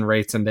infection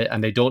rates, and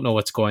they don't know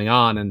what's going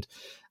on, and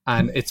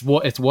it's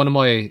one of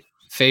my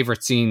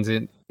favorite scenes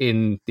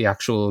in the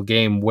actual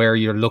game where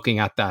you're looking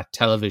at that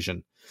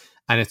television,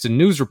 and it's a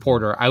news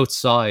reporter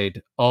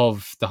outside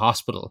of the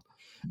hospital,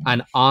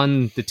 and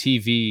on the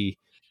TV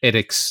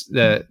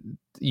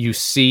you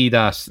see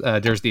that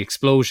there's the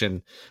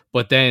explosion,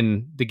 but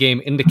then the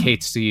game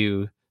indicates to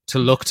you to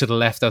look to the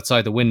left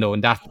outside the window,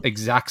 and that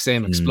exact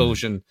same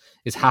explosion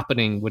is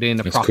happening within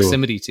a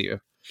proximity to you.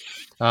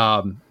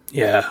 And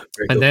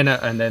then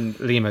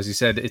Liam, as you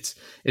said, it's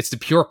the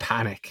pure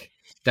panic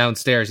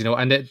downstairs, you know,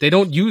 and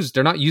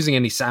they're not using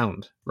any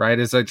sound, right?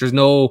 It's like there's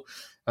no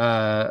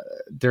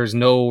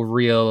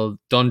real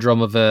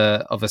dundrum of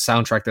a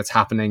soundtrack that's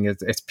happening.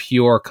 It's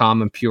pure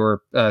calm and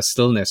pure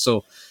stillness.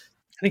 So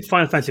I think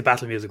Final Fantasy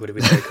battle music would have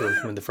been very cool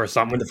when the first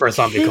zombie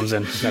comes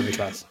in. That'd be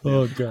class.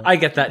 Oh god, I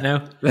get that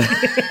now.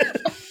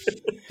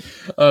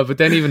 But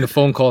then even the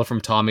phone call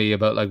from Tommy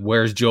about like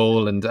where's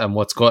Joel and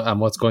what's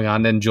going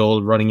on, then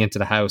Joel running into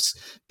the house,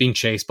 being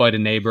chased by the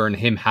neighbor, and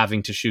him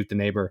having to shoot the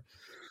neighbor.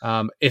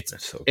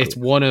 It's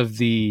one of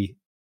the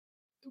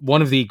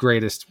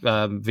greatest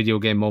video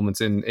game moments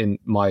in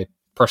my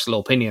personal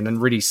opinion, and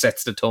really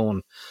sets the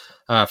tone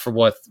for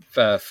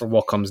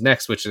what comes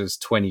next, which is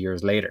 20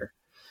 years later.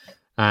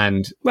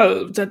 And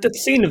well, the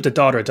scene of the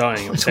daughter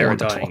dying, of Sarah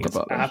dying, is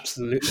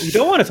absolutely. You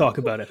don't want to talk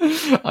about it.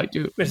 I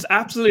do. It's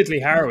absolutely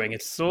harrowing.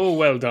 It's so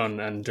well done,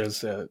 and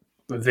there's a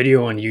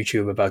video on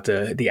YouTube about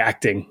the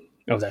acting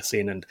of that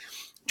scene, and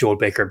Joel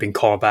Baker being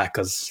called back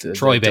as the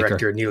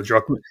director Neil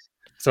Druckmann.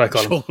 So I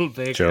call him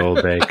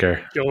Joel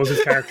Baker. Joel's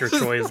his character.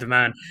 Troy is the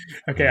man.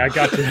 Okay, I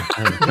got you.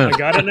 I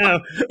got it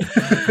now.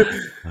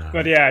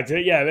 But yeah,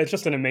 it's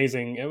just an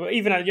amazing.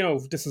 Even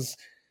this is.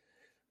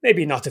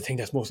 Maybe not the thing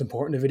that's most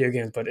important in video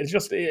games, but it's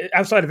just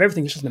outside of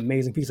everything, it's just an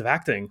amazing piece of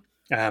acting.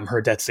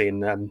 Her death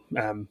scene,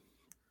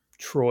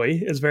 Troy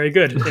is very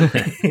good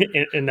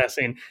in that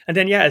scene, and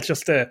then it's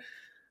just the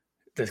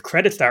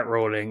credits start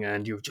rolling,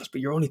 and but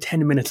you're only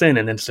 10 minutes in,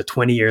 and then it's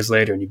 20 years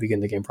later, and you begin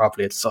the game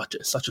properly. It's such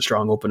a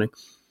strong opening.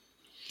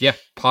 Yeah,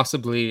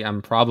 possibly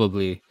and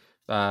probably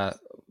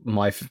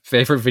my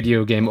favorite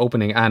video game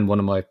opening, and one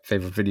of my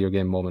favorite video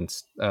game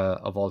moments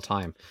of all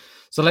time.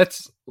 So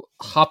let's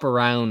hop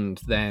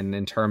around then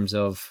in terms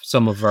of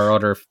some of our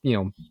other,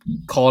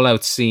 call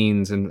out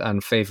scenes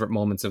and favorite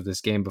moments of this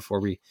game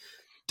before we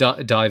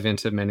dive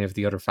into many of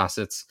the other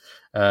facets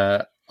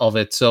of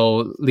it.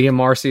 So Liam,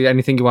 Marcy,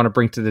 anything you want to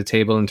bring to the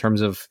table in terms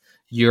of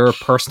your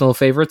personal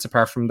favorites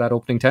apart from that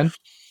opening 10?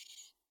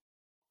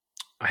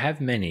 I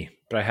have many,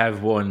 but I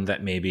have one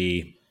that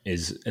maybe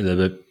is a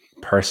little bit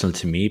personal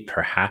to me,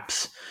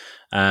 perhaps.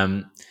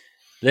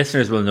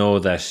 Listeners will know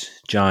that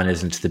John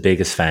isn't the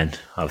biggest fan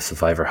of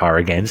survivor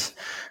horror games.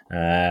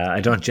 I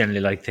don't generally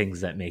like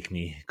things that make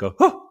me go,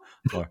 oh,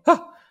 or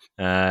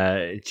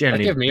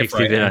generally makes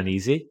me a bit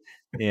uneasy.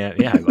 Yeah.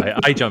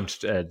 I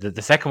jumped.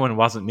 The second one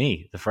wasn't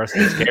me. The first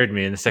one scared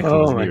me, and the second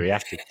one was me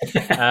reacting.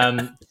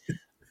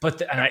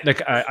 But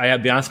I'll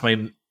be honest,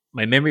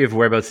 my memory of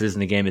whereabouts it is in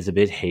the game is a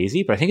bit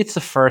hazy, but I think it's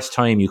the first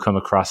time you come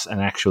across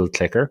an actual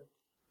clicker,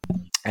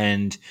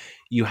 and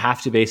you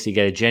have to basically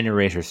get a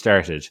generator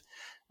started.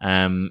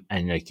 And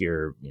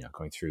you're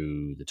going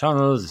through the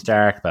tunnels, it's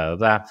dark, blah blah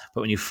blah.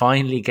 But when you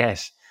finally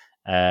get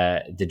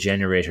the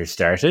generator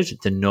started,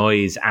 the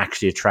noise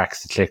actually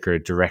attracts the clicker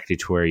directly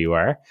to where you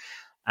are.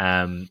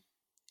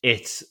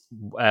 It's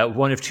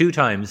one of two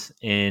times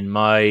in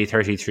my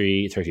 32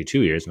 years,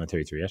 I'm not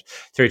 33 yet,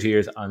 32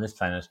 years on this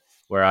planet,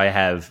 where I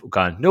have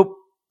gone nope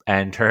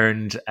and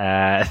turned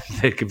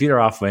the computer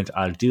off. Went,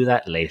 I'll do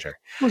that later.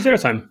 What was the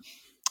other time?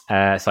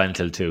 Silent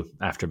Hill 2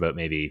 after about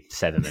maybe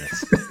 7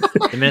 minutes.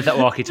 The minute that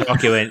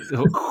walkie-talkie went,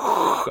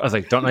 I was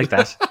like, don't like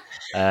that.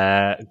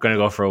 Gonna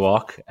go for a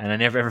walk, and I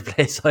never ever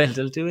play Silent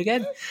Hill 2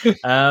 again.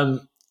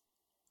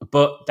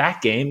 But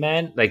that game,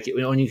 man, like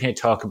when you can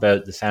talk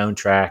about the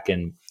soundtrack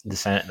and the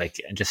sound, like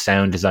and just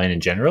sound design in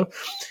general,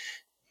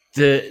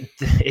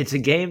 It's a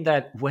game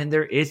that when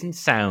there isn't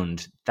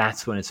sound,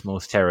 that's when it's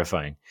most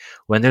terrifying.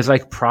 When there's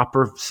like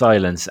proper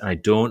silence and I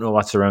don't know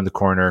what's around the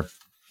corner,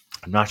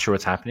 I'm not sure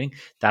what's happening,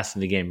 that's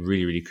when the game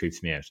really, really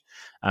creeps me out.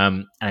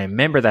 And I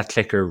remember that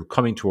clicker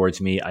coming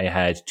towards me. I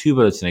had 2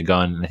 bullets in a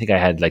gun, and I think I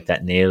had like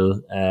that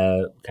nail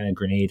kind of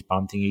grenade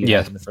bomb thingy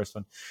in the first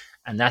one,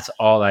 and that's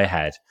all I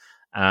had.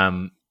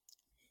 And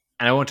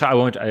I won't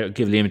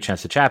give Liam a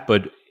chance to chat,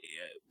 but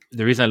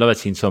the reason I love that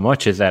scene so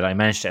much is that I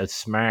managed to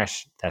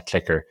outsmart that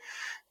clicker,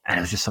 and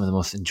it was just some of the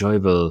most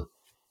enjoyable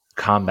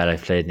combat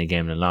I've played in a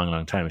game in a long,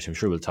 long time, which I'm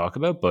sure we'll talk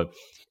about. But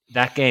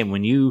that game,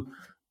 when you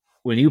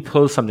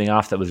pull something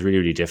off that was really,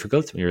 really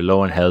difficult, when you're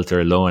low on health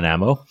or low on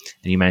ammo,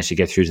 and you manage to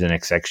get through to the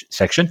next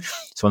section,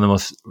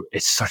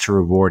 it's such a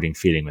rewarding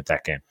feeling with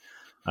that game.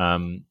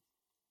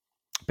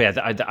 But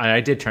yeah, I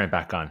did turn it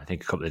back on. I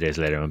think a couple of days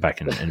later, I went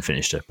back and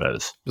finished it. But it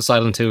was the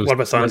Silent 2. What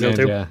about Silent Hill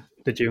 2? Yeah.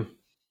 Did you?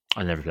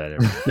 I never played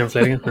it. Never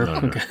played it again? No.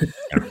 Okay.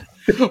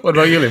 What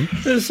about you,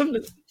 Liam? There's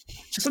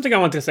something I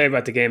want to say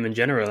about the game in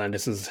general, and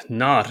this is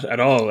not at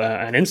all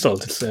an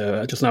insult. It's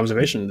just an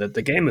observation that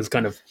the game is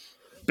kind of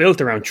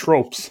built around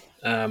tropes.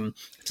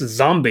 It's a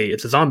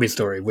zombie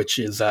story, which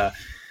is I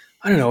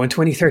don't know, in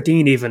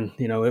 2013 even,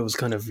 it was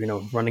kind of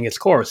running its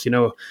course.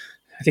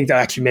 I think that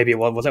actually maybe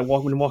was that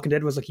when Walking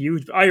Dead was like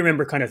huge. I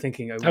remember kind of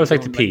thinking that was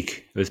like the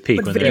peak. It was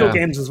peak. But video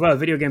games as well.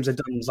 Video games have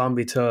done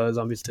zombies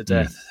to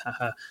death.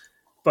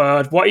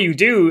 But what you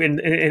do in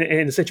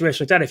a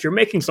situation like that, if you're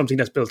making something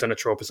that's built on a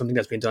trope or something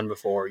that's been done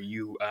before,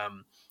 you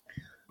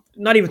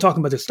not even talking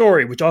about the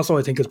story, which also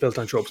I think is built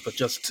on tropes, but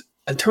just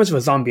in terms of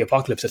a zombie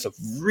apocalypse, it's a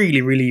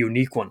really, really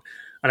unique one.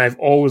 And I've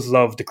always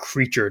loved the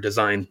creature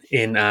design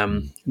in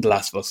The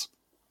Last of Us.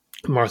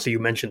 Marcy, you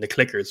mentioned the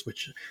clickers,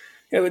 which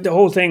the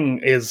whole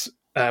thing is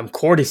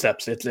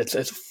cordyceps. It's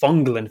a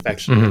fungal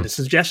infection. Mm-hmm. And the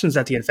suggestions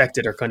that the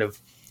infected are kind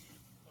of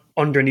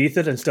underneath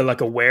it and still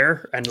like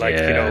aware and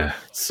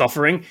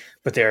suffering,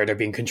 but they're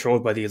being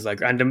controlled by these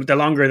and the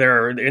longer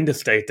they're in this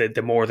state,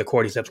 the more the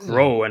cordyceps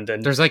grow, and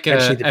then there's like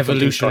an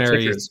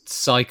evolutionary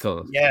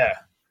cycle. Yeah.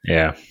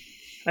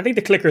 I think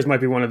the clickers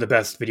might be one of the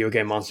best video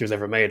game monsters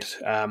ever made.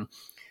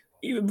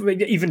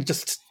 Even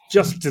just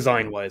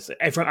design wise,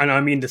 and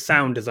I mean the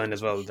sound design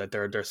as well. That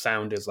their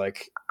sound is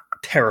like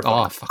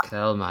terrifying. Oh fuck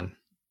hell, man!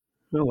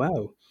 Oh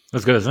wow,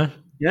 that's good, isn't it?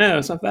 Yeah,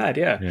 it's not bad.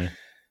 Yeah.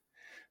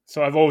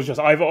 So I always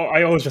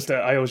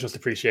just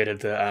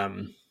appreciated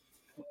the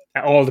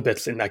all the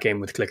bits in that game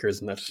with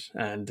clickers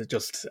and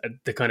just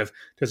the kind of,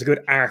 there's a good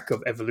arc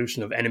of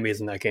evolution of enemies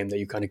in that game that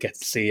you kind of get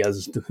to see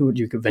as who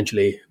you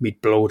eventually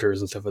meet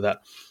bloaters and stuff like that.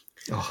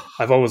 Oh.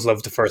 I've always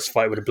loved the first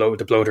fight with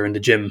the bloater in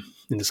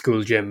the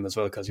school gym as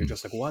well, because you're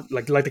just like, what,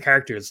 like the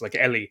characters like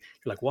Ellie,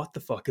 you're like, what the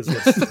fuck is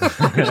this?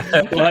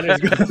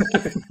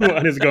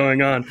 what is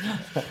going on?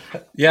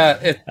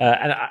 Yeah,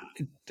 and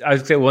I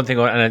was say one thing,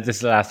 and this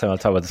is the last time I'll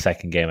talk about the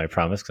second game, I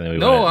promise. I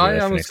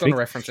was going to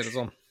reference it as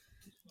well.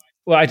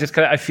 Well,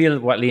 I feel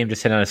what Liam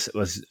just said on us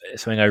was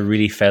something I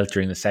really felt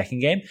during the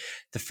second game.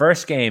 The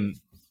first game,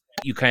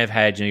 you kind of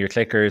had your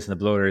clickers and the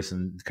bloaters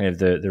and kind of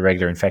the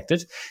regular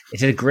infected. It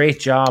did a great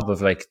job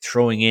of like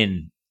throwing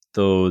in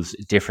those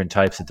different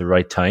types at the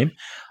right time.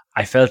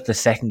 I felt the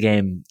second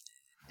game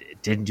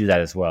didn't do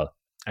that as well.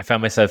 I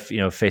found myself,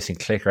 facing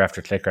clicker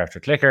after clicker after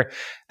clicker,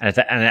 and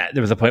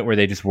there was a point where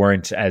they just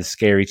weren't as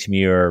scary to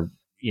me or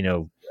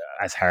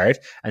as hard.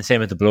 And same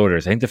with the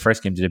bloaters. I think the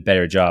first game did a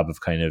better job of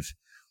kind of,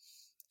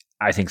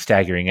 I think,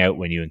 staggering out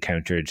when you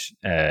encountered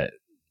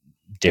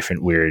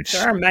different weird.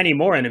 There are many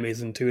more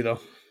enemies in 2,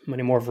 though.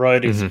 Many more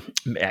varieties.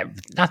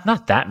 Mm-hmm.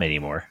 Not that many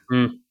more.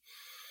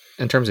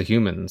 In terms of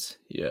humans,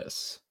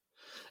 yes.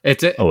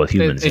 It's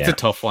a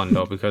tough one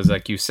though, because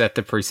like you set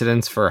the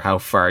precedence for how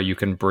far you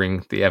can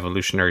bring the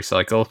evolutionary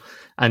cycle,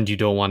 and you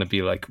don't want to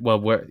be like, well,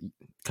 we're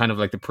kind of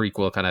like the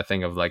prequel kind of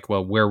thing of like,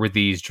 well, where were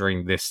these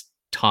during this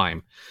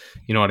time?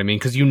 You know what I mean?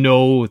 Because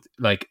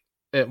like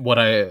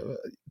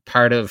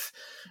part of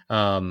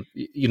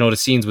the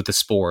scenes with the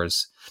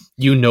spores,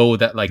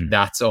 that like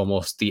that's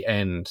almost the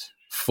end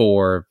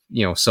for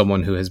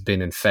someone who has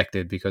been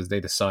infected, because they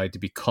decide to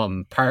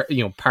become part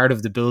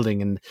of the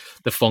building and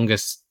the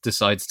fungus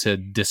decides to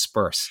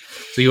disperse.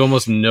 So you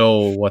almost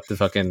know what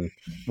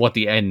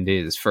the end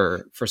is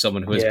for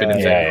someone who has been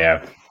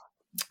infected.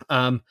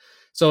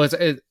 So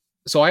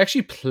I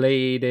actually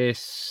played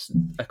it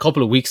a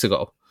couple of weeks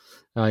ago.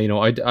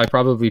 I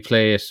probably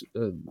play it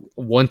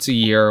once a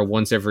year,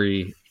 once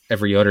every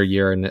other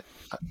year, and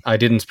I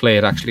didn't play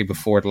it actually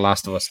before The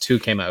Last of Us 2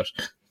 came out.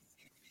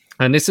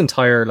 And this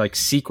entire like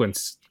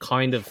sequence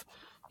kind of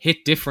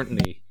hit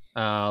differently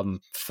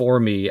for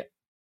me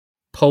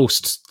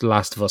post The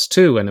Last of Us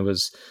 2, and it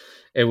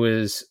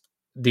was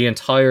the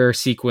entire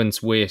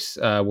sequence with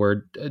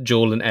where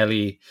Joel and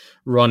Ellie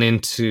run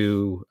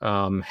into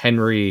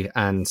Henry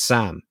and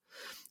Sam,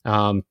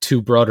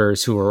 2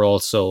 brothers who are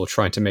also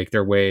trying to make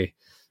their way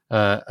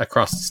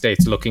across the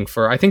states looking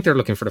for. I think they're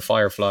looking for the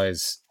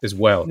Fireflies as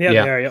well. Yeah.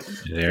 They are. Yep.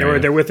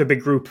 They're with a big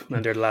group,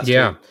 and they're the last.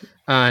 Yeah,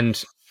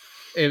 and.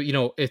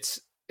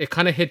 It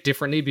kind of hit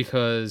differently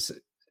because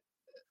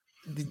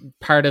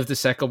part of the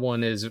second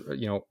one is,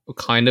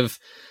 kind of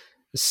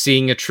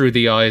seeing it through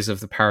the eyes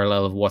of the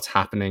parallel of what's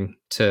happening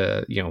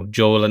to,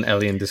 Joel and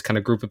Ellie and this kind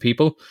of group of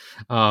people.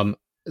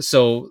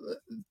 So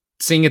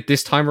seeing it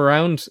this time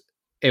around,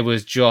 it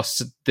was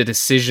just the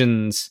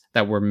decisions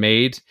that were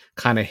made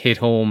kind of hit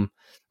home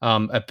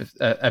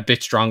a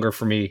bit stronger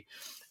for me.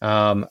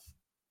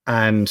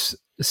 And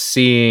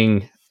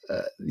seeing,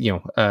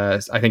 I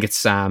think it's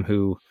Sam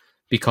who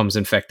becomes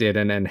infected,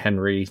 and then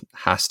Henry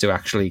has to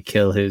actually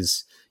kill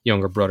his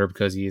younger brother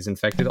because he is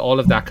infected. All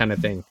of that kind of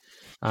thing.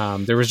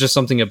 There was just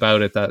something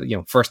about it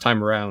that, first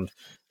time around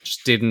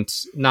just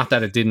not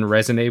that it didn't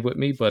resonate with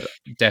me, but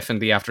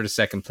definitely after the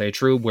second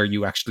playthrough where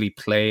you actually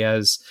play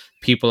as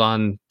people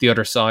on the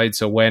other side.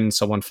 So when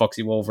someone fucks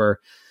you over,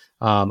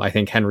 I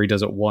think Henry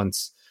does it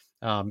once.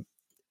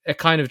 It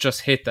kind of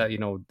just hit that,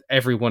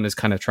 everyone is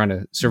kind of trying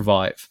to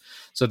survive.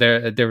 So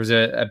there was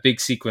a big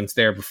sequence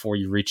there before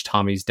you reach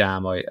Tommy's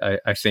Dam.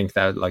 I think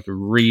that like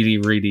really,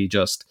 really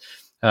just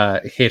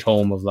hit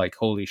home of like,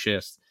 holy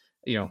shit,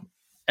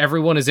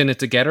 everyone is in it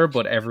together,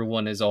 but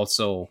everyone is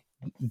also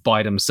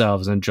by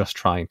themselves and just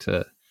trying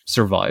to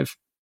survive.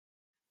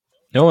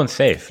 No one's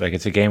safe. Like,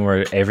 it's a game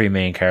where every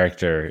main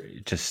character,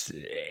 just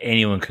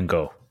anyone can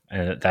go,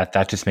 and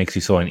that just makes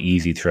you so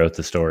uneasy throughout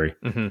the story.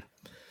 Mm-hmm.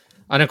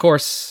 And of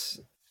course,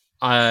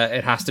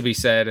 it has to be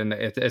said, and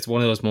it's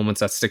one of those moments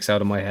that sticks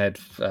out in my head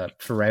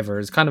forever.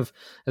 It's kind of,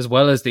 as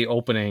well as the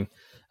opening.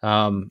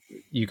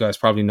 You guys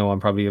probably know I'm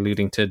probably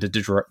alluding to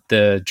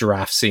the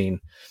giraffe scene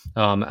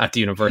at the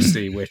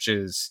university, which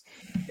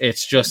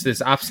it's just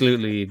this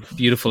absolutely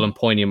beautiful and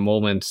poignant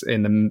moment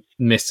in the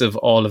midst of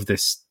all of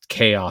this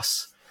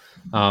chaos.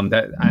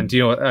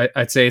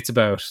 I'd say it's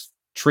about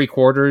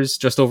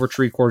just over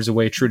three quarters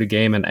away through the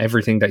game, and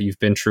everything that you've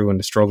been through and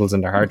the struggles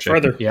and the hardship.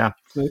 Further, yeah,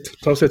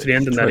 closer to the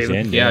end than that. Even.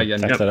 End, yeah.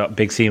 That's that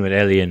big scene with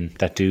Ellie and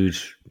that dude,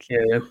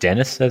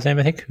 Dennis. That's his name,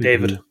 I think.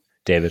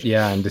 David.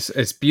 Yeah, and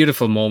it's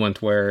beautiful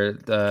moment where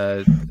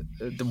the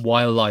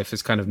wildlife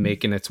is kind of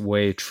making its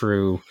way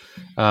through.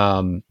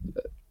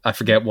 I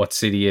forget what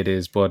city it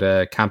is, but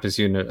a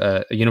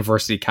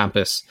university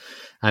campus,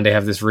 and they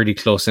have this really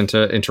close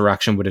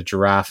interaction with a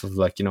giraffe of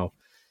like,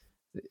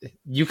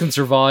 you can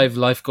survive,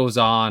 life goes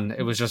on.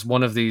 It was just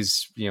one of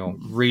these,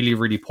 really,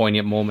 really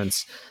poignant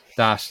moments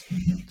that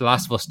The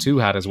Last of Us 2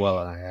 had as well,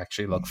 and I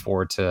actually look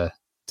forward to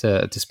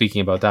speaking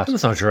about that. There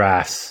was no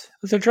giraffes.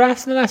 Was there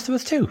giraffes in The Last of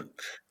Us 2?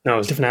 No, it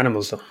was different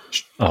animals though.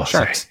 Oh,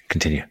 sharks. Sorry.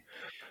 Continue.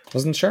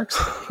 Wasn't sharks?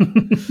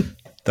 That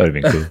would have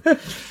been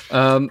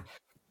cool.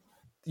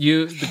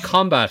 The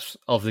combat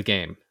of the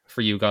game for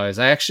you guys,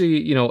 I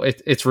actually,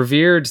 it's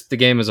revered the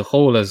game as a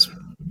whole as,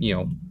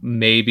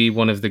 maybe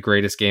one of the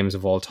greatest games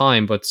of all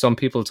time, but some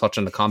people touch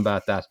on the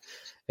combat that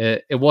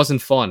it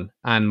wasn't fun.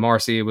 And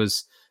Marcy, I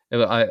was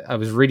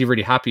really,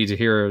 really happy to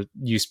hear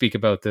you speak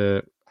about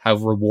how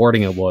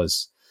rewarding it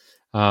was.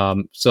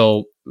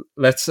 So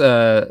let's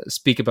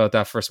speak about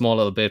that for a small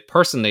little bit.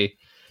 Personally,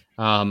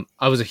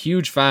 I was a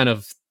huge fan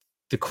of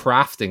the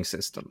crafting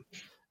system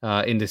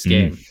in this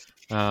game.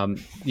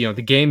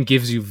 The game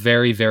gives you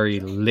very, very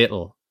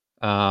little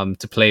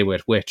to play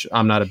with, which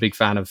I'm not a big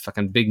fan of.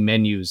 Fucking big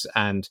menus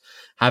and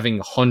having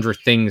 100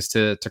 things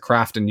to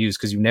craft and use,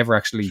 because you never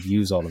actually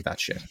use all of that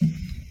shit.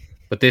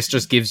 But this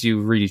just gives you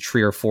really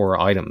 3 or 4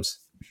 items.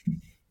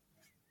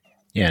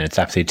 Yeah, and it's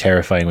absolutely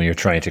terrifying when you're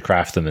trying to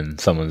craft them and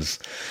someone's,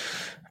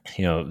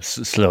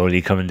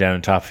 slowly coming down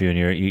on top of you, and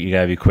you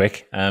gotta be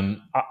quick.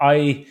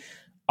 I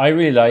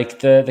really like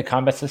the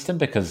combat system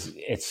because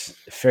it's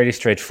fairly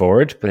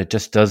straightforward, but it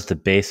just does the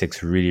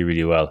basics really,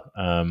 really well.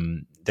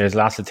 There's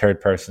lots of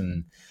third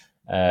person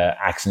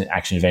action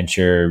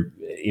adventure,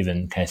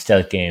 even kind of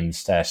stealth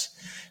games that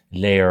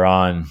layer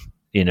on,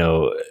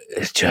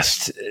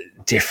 just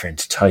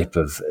different type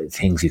of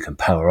things you can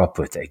power up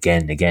with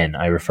again and again.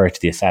 I refer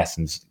to the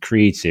Assassin's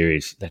Creed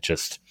series that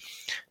just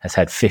has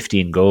had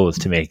 15 goals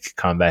to make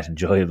combat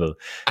enjoyable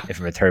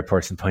from a third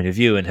person point of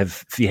view, and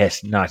have yet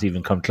not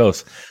even come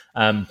close.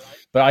 But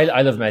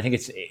I love them. I think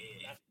it's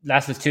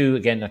Last of Us 2,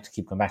 again, not to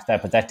keep going back to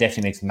that, but that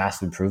definitely makes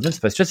massive improvements.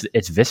 But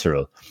it's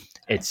visceral.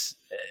 It's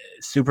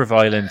super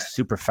violent,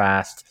 super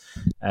fast,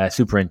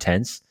 super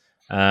intense.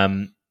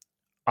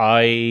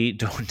 I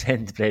don't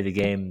tend to play the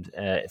game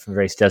from a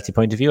very stealthy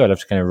point of view. I love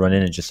to kind of run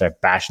in and just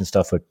start bashing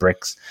stuff with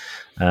bricks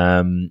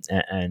and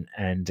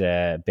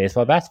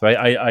baseball bats. But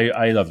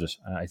I loved it.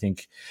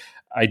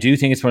 I do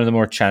think it's one of the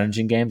more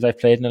challenging games I've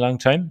played in a long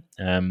time.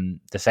 The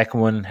second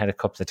one had a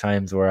couple of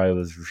times where I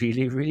was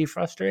really, really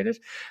frustrated.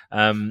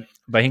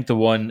 But I think the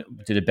one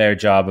did a better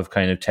job of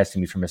kind of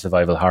testing me from a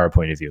survival horror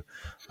point of view.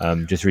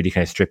 Just really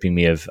kind of stripping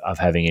me of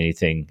having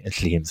anything. And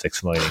Liam's like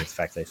smiling at the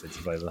fact that I said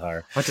survival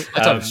horror. I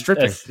thought it was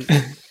stripping.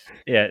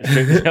 Yeah.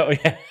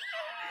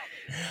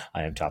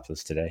 I am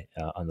topless today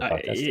on the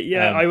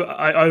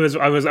podcast.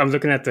 I was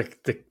looking at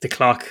the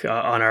clock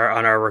on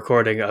our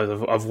recording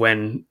of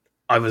when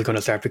I was going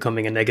to start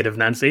becoming a negative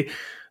Nancy.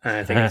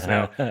 I think it's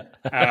now.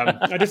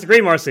 I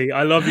disagree, Marcy.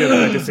 I love you,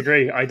 but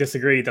I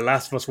disagree. The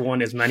Last of Us 1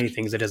 is many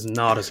things. It is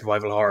not a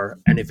survival horror.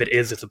 And if it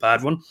is, it's a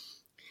bad one.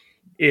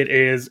 it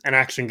is an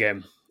action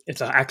game. It's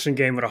an action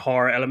game with a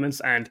horror elements,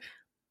 and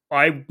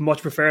I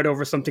much prefer it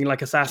over something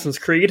like Assassin's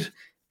Creed,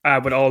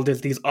 with all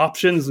these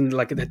options and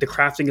like the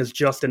crafting is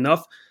just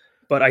enough.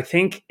 But I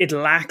think it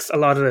lacks a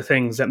lot of the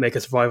things that make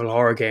a survival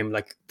horror game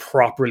like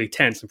properly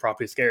tense and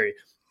properly scary.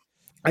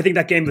 I think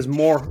that game is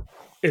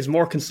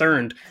more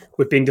concerned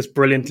with being this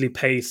brilliantly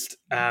paced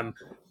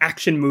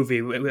action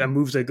movie that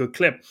moves at a good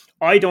clip.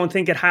 I don't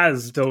think it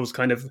has those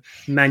kind of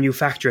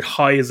manufactured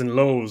highs and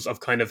lows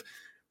of kind of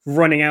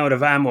running out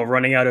of ammo,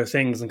 running out of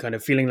things, and kind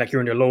of feeling like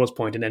you're in your lowest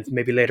point, and then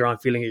maybe later on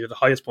feeling you're the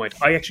highest point.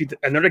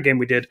 Another game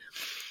we did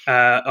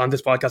on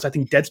this podcast, I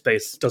think Dead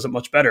Space does it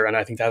much better, and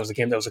I think that was a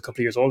game that was a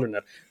couple of years older than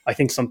that. I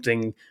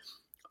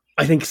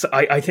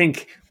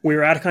think we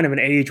were at kind of an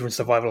age when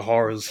survival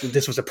horrors,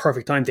 this was a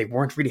perfect time. They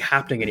weren't really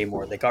happening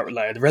anymore. They got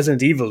like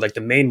Resident Evil, like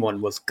the main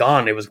one, was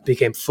gone. It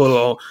became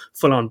full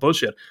on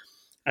bullshit.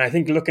 And I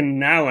think looking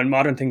now and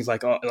modern things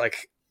like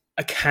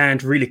I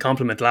can't really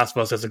compliment The Last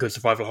of Us as a good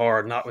survival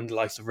horror, not when the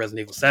likes of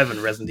Resident Evil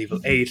 7, Resident Evil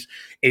 8,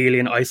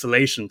 Alien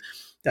Isolation,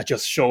 that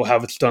just show how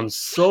it's done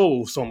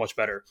so much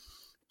better.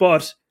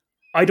 But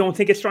I don't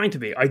think it's trying to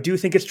be. I do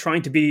think it's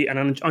trying to be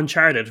an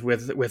Uncharted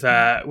with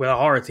a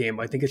horror theme.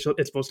 I think it's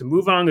supposed to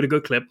move along at a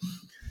good clip,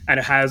 and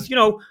it has,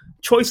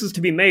 choices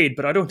to be made,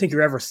 but I don't think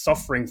you're ever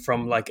suffering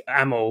from like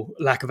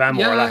lack of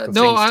ammo or lack of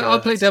things. I'll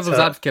play devil's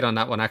advocate on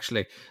that one,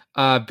 actually.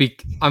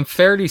 I'm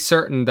fairly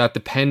certain that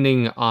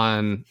depending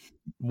on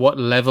what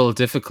level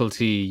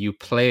difficulty you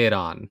play it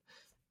on,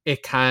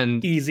 it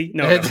can... Easy?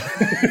 No.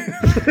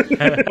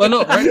 Well,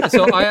 no, right?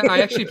 So I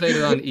actually played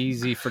it on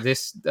easy for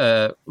this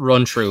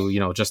run through,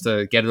 just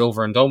to get it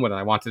over and done with. And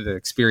I wanted to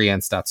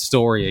experience that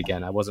story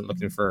again. I wasn't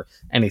looking for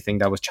anything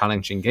that was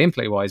challenging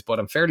gameplay wise, but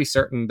I'm fairly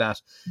certain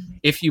that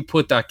if you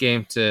put that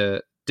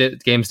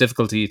game's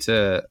difficulty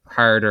to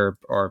hard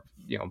or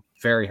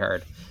very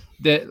hard,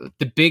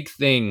 the big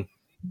thing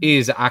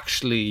is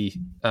actually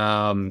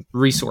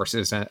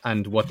resources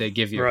and what they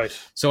give you. Right.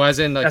 So as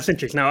in, like, that's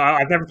interesting. Now,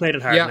 I've never played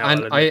it hard. Yeah,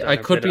 and I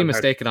could be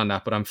mistaken on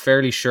that, but I'm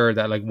fairly sure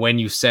that like when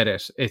you set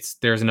it,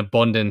 there's an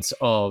abundance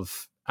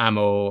of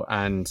ammo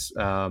and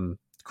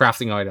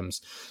crafting items.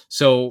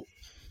 So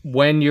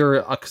when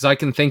because I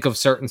can think of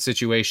certain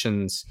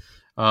situations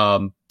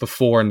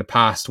before in the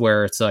past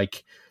where it's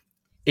like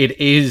it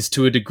is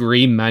to a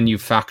degree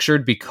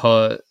manufactured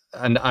because.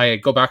 And I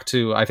go back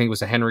to, I think it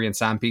was a Henry and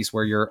Sam piece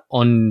where you're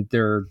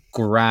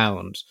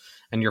underground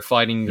and you're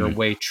fighting your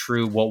way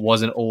through what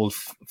was an old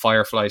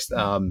Firefly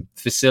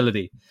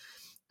facility.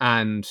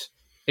 And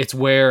it's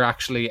where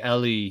actually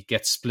Ellie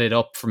gets split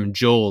up from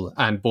Joel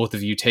and both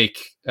of you take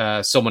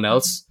someone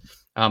else.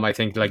 I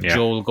think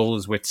Joel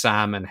goes with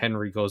Sam and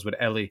Henry goes with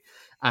Ellie.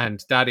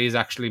 And that is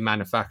actually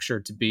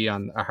manufactured to be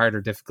on a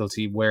harder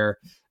difficulty where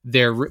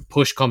their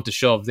push come to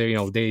shove.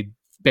 They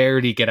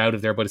barely get out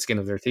of there by the skin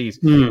of their teeth,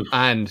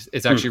 and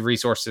it's actually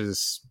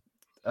resources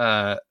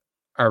are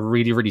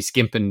really, really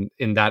skimping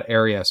in that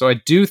area. So I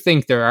do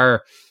think there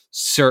are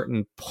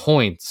certain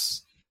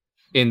points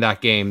in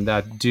that game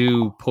that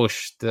do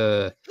push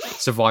the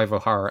survival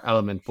horror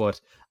element, but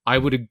I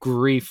would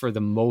agree for the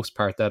most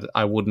part that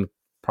I wouldn't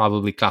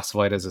probably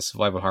classify it as a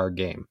survival horror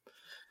game.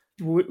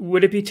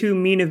 Would it be too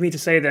mean of me to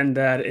say then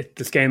that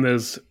this game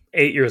is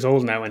 8 years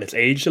old now and it's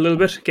aged a little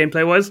bit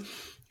gameplay wise?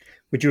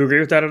 Would you agree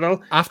with that at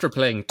all? After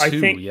playing 2,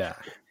 yeah.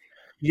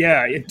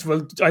 Yeah,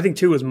 I think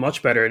 2 is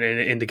much better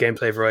in the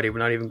gameplay variety. We're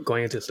not even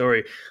going into the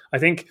story. I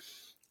think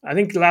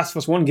The Last of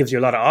Us 1 gives you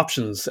a lot of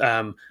options,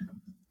 and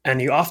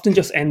you often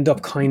just end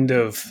up kind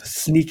of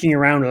sneaking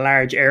around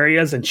large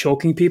areas and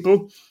choking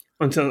people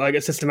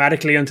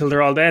systematically until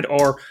they're all dead.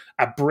 Or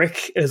a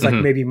brick is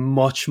maybe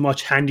much,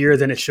 much handier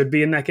than it should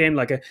be in that game.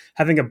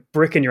 Having a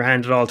brick in your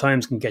hand at all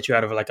times can get you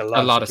out of a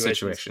lot of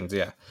situations.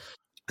 Yeah.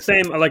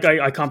 Same,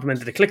 I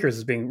complimented the clickers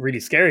as being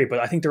really scary, but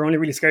I think they're only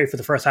really scary for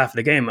the first half of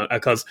the game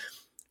because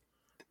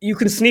you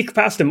can sneak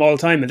past them all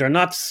the time and they're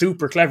not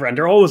super clever and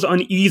they're always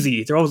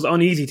uneasy. They're always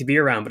uneasy to be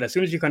around. But as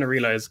soon as you kind of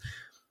realize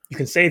you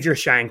can save your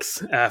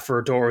shanks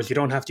for doors, you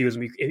don't have to use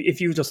them. If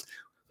you just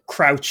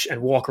crouch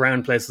and walk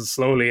around places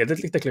slowly, the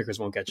clickers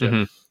won't get you.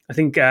 Mm-hmm. I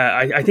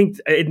think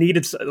it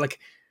needed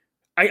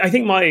I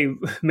think my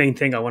main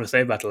thing I want to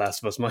say about The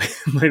Last of Us,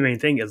 my main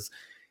thing is,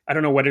 I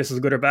don't know whether this is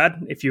good or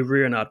bad, if you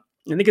agree or not.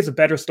 I think it's a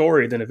better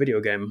story than a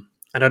video game.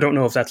 And I don't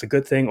know if that's a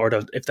good thing or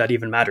if that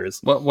even matters.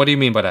 What do you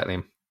mean by that,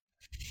 Liam?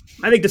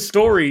 I think the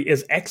story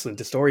is excellent.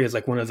 The story is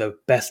one of the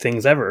best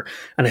things ever.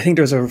 And I think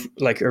there's a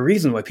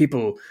reason why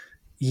people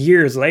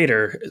years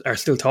later are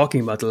still talking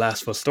about the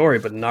Last of Us story,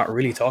 but not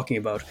really talking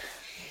about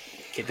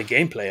the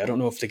gameplay. I don't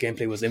know if the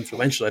gameplay was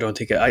influential.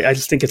 I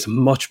just think it's a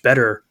much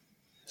better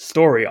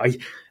story.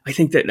 I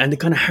think that, and the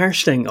kind of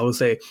harsh thing, I will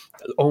say,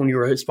 Owen, you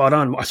were spot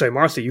on. Sorry,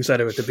 Marcy, you said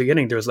it at the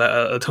beginning. There's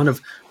a ton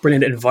of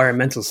brilliant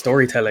environmental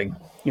storytelling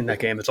in that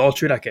game. It's all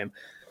through that game.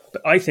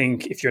 But I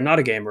think if you're not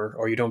a gamer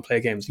or you don't play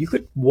games, you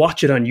could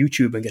watch it on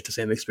YouTube and get the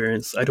same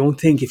experience. I don't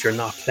think if you're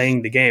not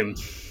playing the game,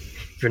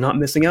 you're not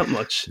missing out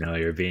much. No,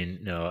 you're being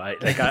I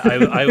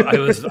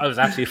was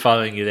actually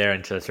following you there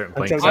until a certain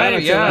point.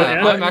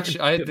 I'm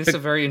actually. This is a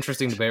very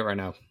interesting debate right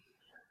now.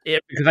 Yeah,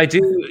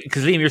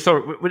 because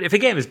Liam, if a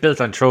game is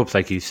built on tropes,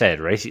 like you said,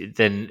 right,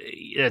 then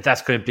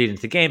that's going to bleed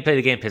into the gameplay.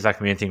 The gameplay is not going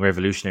to be anything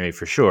revolutionary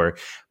for sure.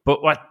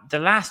 But what The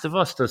Last of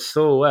Us does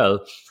so well,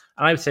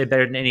 and I would say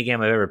better than any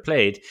game I've ever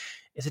played,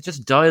 is it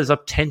just dials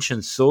up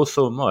tension so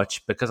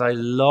much because I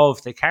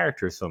love the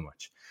characters so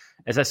much.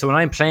 So when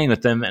I'm playing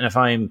with them, and if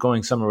I'm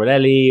going somewhere with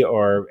Ellie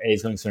or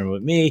Ellie's going somewhere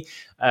with me,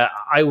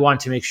 I want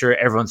to make sure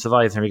everyone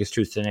survives and gets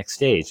through to the next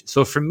stage.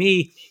 So for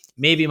me,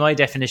 maybe my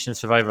definition of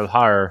survival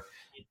horror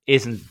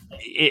isn't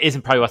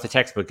probably what the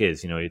textbook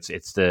is.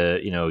 It's the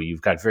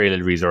you've got very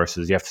little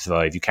resources, you have to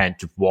survive, you can't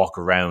just walk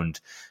around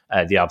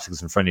the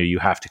obstacles in front of you, you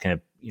have to kind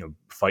of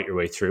fight your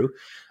way through.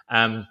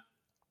 But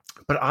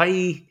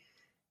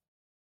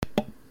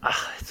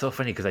it's so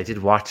funny because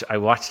I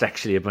watched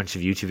actually a bunch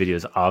of YouTube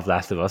videos of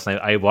Last of Us, and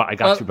I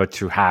got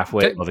through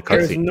halfway of the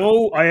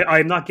cutscene.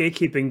 I'm not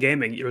gatekeeping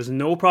gaming. There's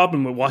no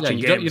problem with watching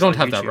games. You don't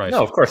have that right.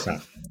 No, of course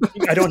not.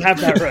 I don't have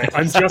that right.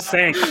 I'm just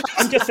saying.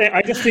 I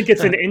just think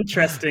it's an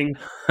interesting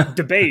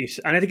debate,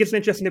 and I think it's an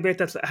interesting debate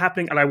that's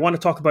happening, and I want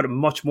to talk about it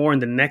much more in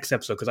the next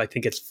episode because I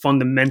think it's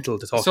fundamental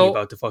to talking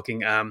about the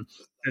fucking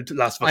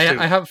Last of Us 2.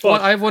 I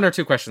have one or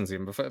two questions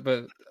even, but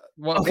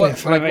one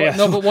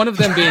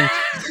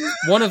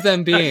of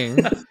them being,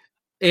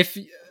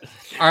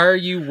 are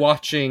you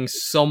watching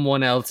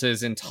someone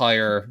else's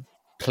entire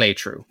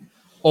playthrough,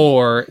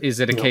 or is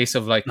it a case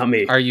of like,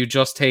 are you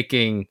just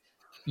taking,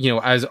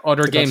 as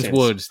other games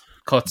would,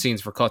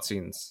 cutscenes for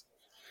cutscenes?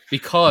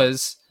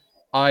 Because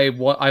I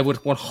would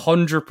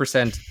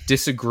 100%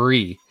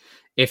 disagree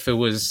if it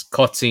was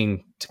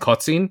cutscene to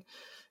cutscene,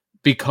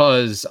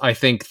 because I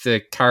think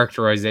the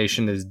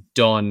characterization is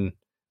done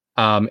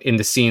in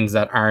the scenes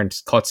that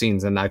aren't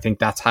cutscenes, and I think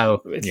that's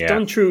how it's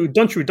done through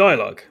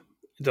dialogue.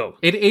 Though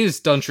it is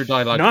done through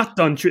dialogue, not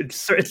done through.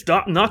 It's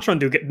not done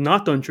through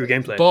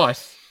gameplay.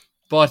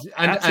 But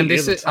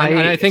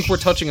I think we're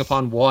touching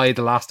upon why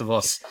The Last of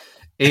Us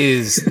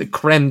is the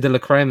creme de la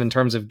creme in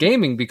terms of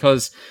gaming,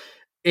 because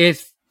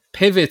it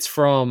pivots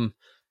from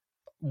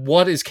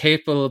what is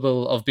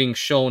capable of being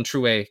shown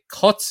through a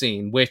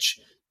cutscene, which,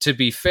 to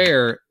be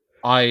fair,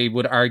 I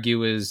would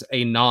argue is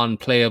a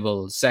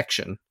non-playable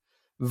section,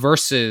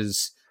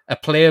 versus a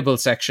playable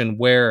section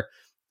where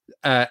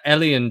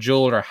Ellie and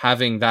Joel are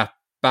having that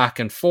back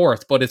and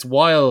forth, but it's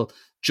while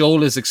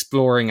Joel is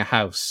exploring a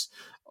house,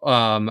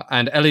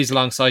 and Ellie's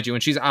alongside you,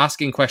 and she's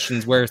asking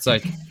questions where it's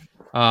like,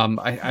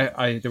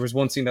 there was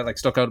one scene that like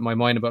stuck out in my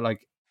mind about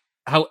like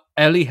how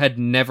Ellie had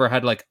never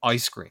had like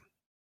ice cream,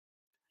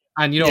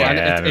 and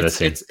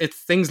it's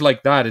things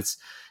like that. It's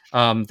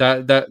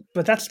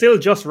but that's still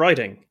just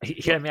writing.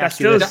 That's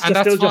still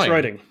just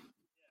writing.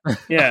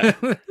 Yeah.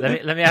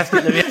 let me ask you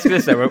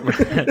this.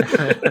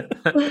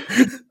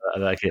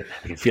 I can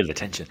feel the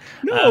tension.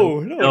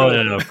 No.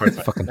 Of course.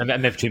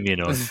 I'm between me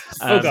and Owen.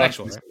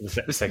 Sexual thing.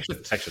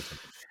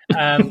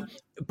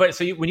 But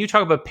so when you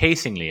talk about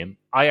pacing, Liam,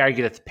 I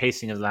argue that the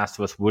pacing of The Last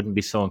of Us wouldn't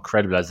be so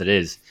incredible as it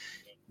is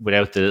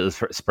without the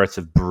little spurts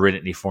of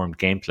brilliantly formed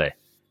gameplay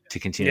to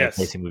continue the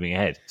pacing moving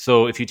ahead.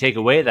 So if you take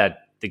away the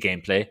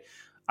gameplay,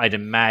 I'd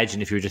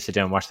imagine if you were just sit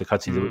down and watch the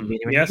cutscenes, it wouldn't be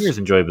anywhere near as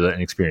enjoyable an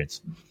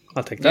experience.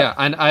 I'll take that. Yeah,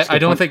 and I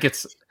don't think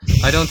it's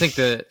not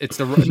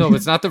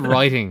the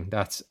writing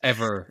that's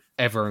ever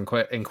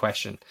in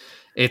question.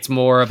 It's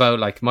more about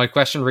like, my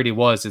question really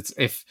was,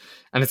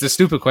 and it's a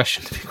stupid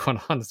question to be quite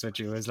honest with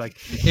you, is like,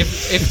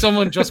 if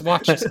someone just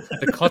watched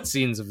the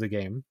cutscenes of the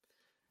game,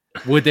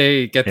 would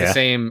they get the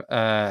same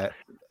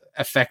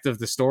effect of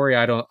the story?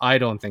 I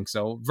don't think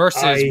so.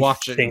 Versus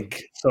watching.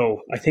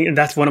 I think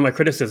that's one of my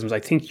criticisms. I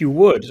think you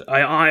would.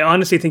 I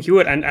honestly think you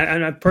would. And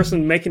a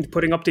person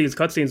putting up these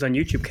cutscenes on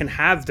YouTube can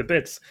have the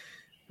bits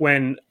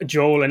when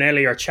Joel and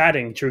Ellie are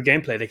chatting through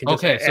gameplay. They can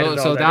just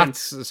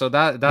that's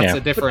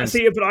a different.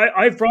 See, but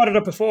I've brought it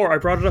up before. I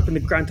brought it up in the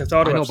Grand Theft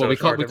Auto. I know, but we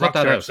cut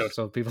that out,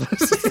 so people.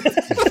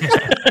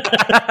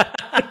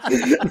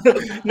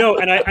 No,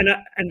 and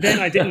then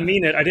I didn't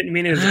mean it. I didn't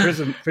mean it as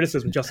a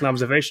criticism, just an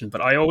observation.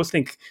 But I always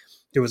think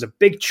there was a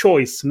big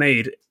choice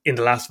made in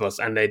The Last of Us,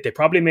 and they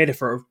probably made it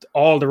for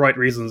all the right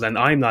reasons. And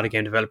I'm not a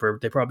game developer;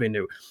 they probably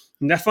knew.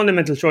 And that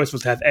fundamental choice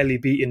was to have Ellie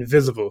be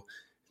invisible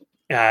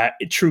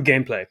through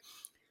gameplay.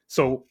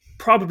 So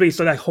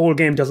that whole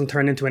game doesn't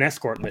turn into an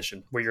escort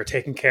mission where you're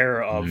taking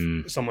care of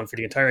someone for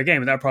the entire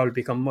game, and that'll probably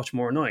become much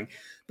more annoying.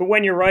 But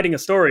when you're writing a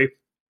story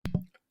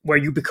where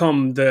you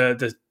become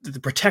the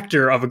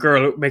protector of a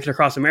girl making it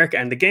across America,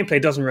 and the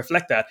gameplay doesn't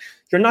reflect that,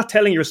 you're not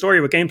telling your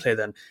story with gameplay.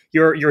 Then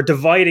you're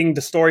dividing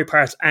the story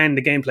parts and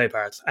the gameplay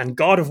parts. And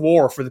God of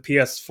War for the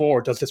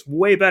PS4 does this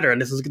way better.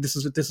 And this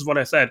is what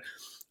I said.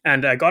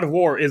 And God of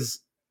War is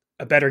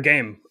a better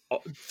game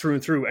through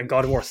and through. And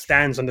God of War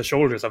stands on the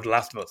shoulders of The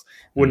Last of Us.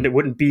 It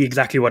wouldn't be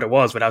exactly what it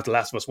was without The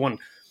Last of Us 1.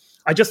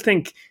 I just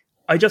think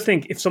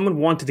if someone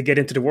wanted to get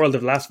into the world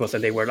of Last of Us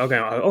and they were, okay,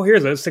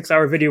 here's a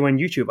 6-hour video on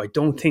YouTube, I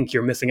don't think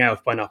you're missing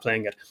out by not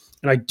playing it.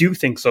 And I do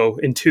think so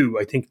in 2.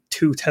 I think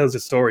 2 tells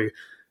its story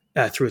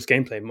through its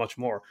gameplay much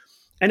more.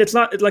 And it's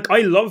not like,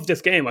 I love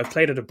this game. I've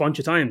played it a bunch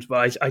of times,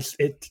 but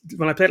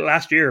when I played it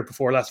last year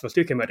before Last of Us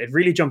 2 came out, it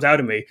really jumped out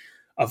at me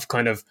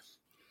kind of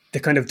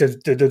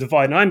the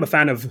divide. And I'm a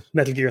fan of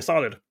Metal Gear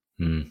Solid.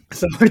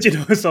 So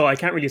so I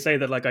can't really say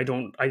that like I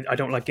don't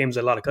like games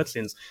with a lot of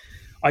cutscenes.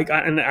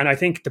 And I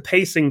think the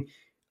pacing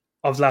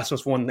of Last of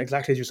Us 1,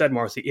 exactly as you said,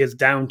 Marcy, is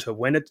down to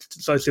when it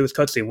decides to do its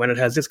cutscene, when it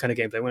has this kind of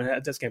gameplay, when it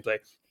has this gameplay.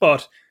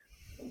 But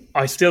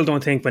I still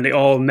don't think when they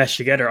all mesh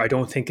together, I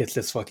don't think it's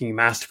this fucking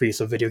masterpiece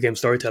of video game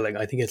storytelling.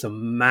 I think it's a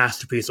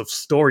masterpiece of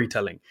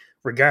storytelling,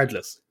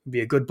 regardless. It'd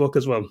be a good book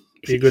as well.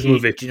 Be a good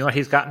movie. Do you know what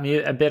he's got me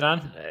a bit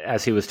on?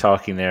 As he was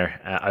talking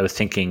there, I was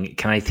thinking,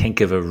 can I think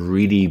of a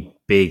really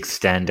big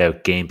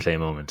standout gameplay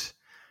moment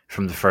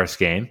from the first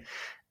game?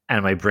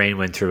 And my brain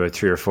went through about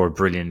 3 or 4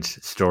 brilliant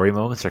story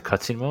moments or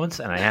cutscene moments,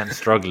 and I am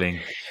struggling.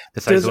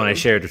 Besides the one I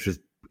shared, which was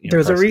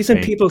there's a reason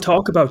people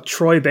talk about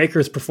Troy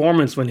Baker's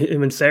performance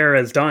when Sarah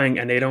is dying,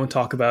 and they don't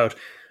talk about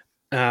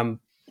the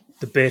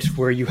bit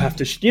where you have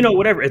to,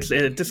 whatever.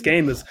 This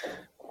game is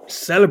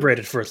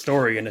celebrated for its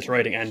story and its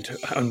writing, and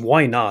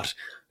why not?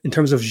 In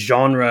terms of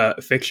genre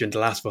fiction, The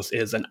Last of Us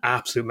is an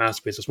absolute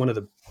masterpiece. It's one of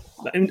the.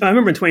 I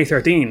remember in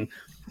 2013,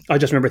 I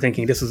just remember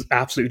thinking this is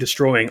absolutely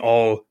destroying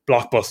all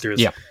blockbusters.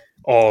 Yeah.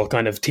 All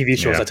kind of TV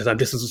shows at the time.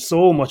 This is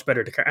so much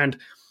better to and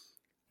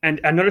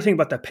another thing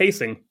about that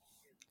pacing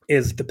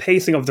is the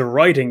pacing of the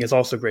writing is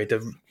also great.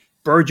 The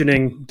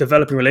burgeoning,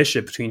 developing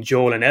relationship between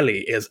Joel and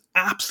Ellie is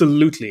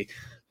absolutely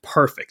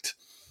perfect.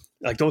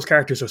 Like those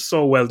characters are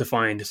so well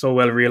defined, so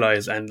well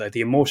realized, and like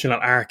the emotional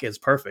arc is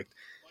perfect.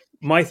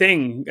 My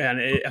thing,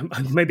 and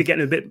I'm maybe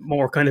getting a bit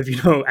more kind of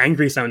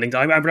angry sounding.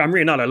 I'm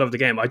really not. I love the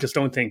game. I just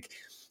don't think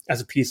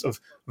as a piece of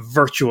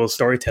virtual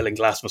storytelling,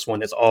 The Last of Us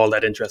 1 is all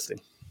that interesting.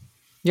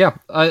 Yeah,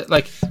 I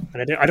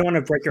don't want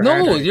to break your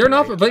heart. No, you're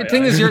not. But the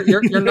thing is,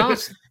 you're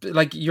not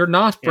like you're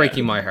not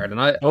breaking my heart.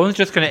 And I was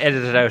just going to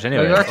edit it out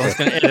anyway. I was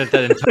going to edit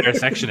that entire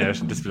section out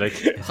and just be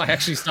like, I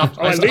actually stopped.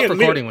 I stopped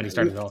recording when he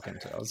started talking.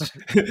 So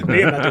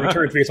Liam had to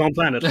return to his own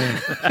planet.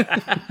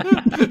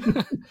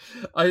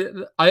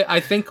 I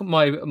think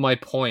my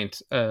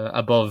point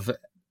above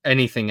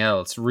anything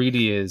else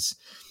really is,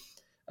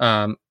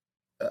 I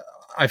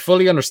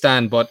fully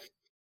understand, but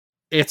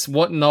it's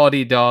what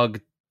Naughty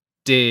Dog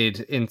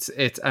did and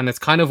it's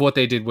kind of what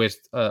they did with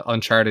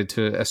Uncharted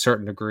to a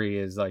certain degree,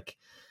 is like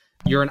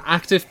you're an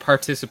active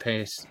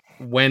participant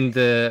when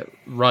the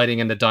writing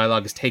and the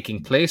dialogue is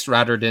taking place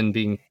rather than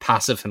being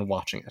passive and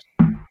watching it.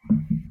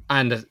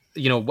 And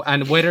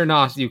and whether or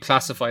not you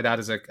classify that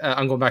as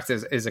I'm going back to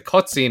is a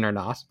cutscene or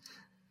not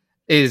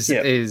is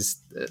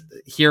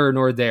here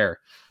nor there.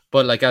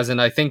 But like, as in,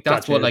 I think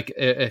that's what like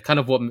kind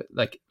of what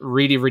like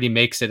really, really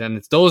makes it, and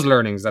it's those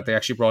learnings that they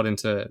actually brought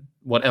into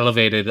what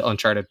elevated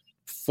Uncharted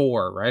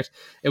 4, right?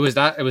 It was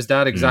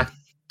that exact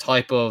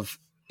type of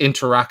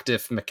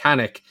interactive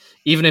mechanic,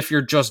 even if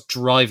you're just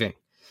driving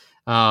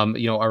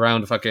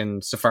around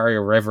fucking Safari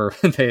or wherever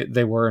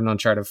they were in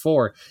Uncharted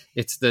 4.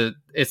 It's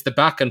the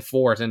back and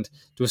forth, and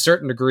to a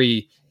certain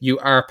degree you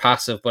are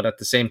passive, but at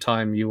the same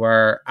time you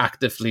are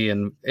actively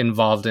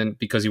involved in,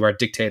 because you are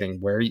dictating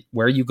where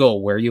you go,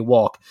 where you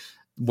walk,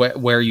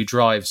 where you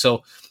drive.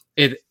 So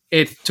it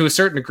to a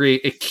certain degree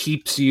it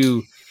keeps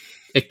you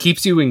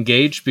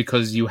engaged,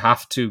 because you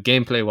have to,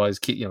 gameplay wise,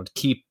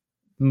 keep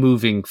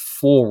moving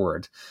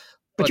forward.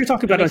 But you're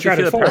talking about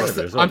Uncharted 4.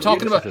 I'm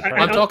talking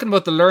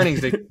about the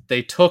learnings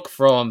they took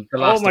from The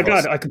Last of Us. Oh my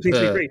God, I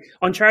completely agree.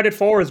 Uncharted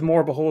 4 is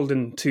more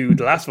beholden to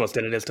The Last of Us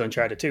than it is to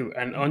Uncharted 2.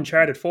 And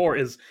Uncharted 4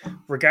 is,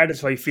 regardless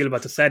of how you feel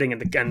about the setting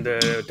and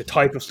the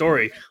type of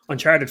story,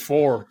 Uncharted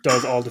 4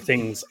 does all the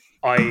things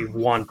I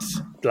want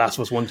The Last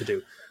of Us 1 to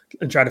do.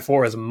 Uncharted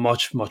 4 is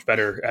much, much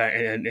better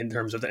in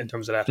terms of that.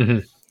 Mm-hmm.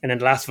 And then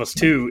The Last of Us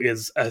 2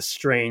 is a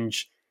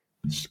stranger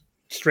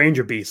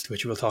beast,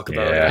 which we'll talk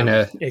about.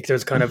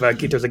 There's kind of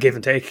there's a give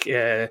and take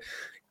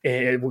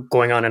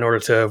going on in order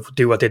to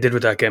do what they did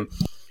with that game.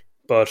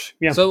 But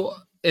yeah, so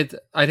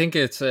I think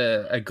it's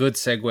a good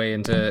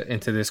segue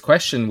into this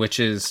question, which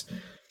is,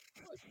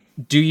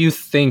 do you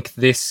think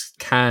this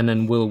can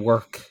and will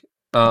work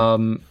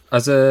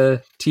as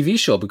a TV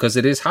show? Because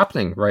it is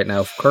happening right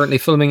now, currently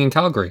filming in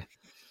Calgary.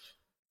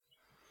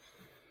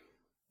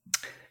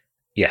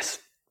 Yes.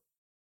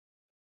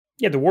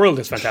 Yeah, the world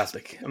is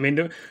fantastic. I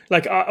mean,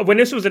 when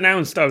this was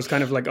announced, I was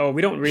kind of like, oh,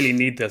 we don't really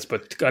need this.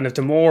 But kind of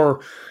the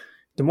more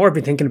I've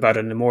been thinking about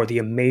it, and the more the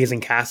amazing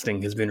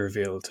casting has been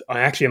revealed, I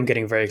actually am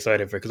getting very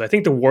excited for it, because I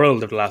think the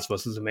world of The Last of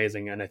Us is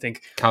amazing. And I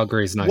think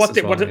Calgary's nice what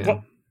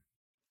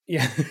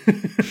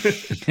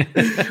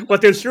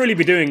they'll surely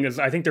be doing is,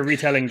 I think they're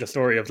retelling the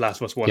story of Last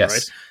of Us 1,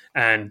 right?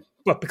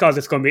 But because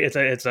it's going to be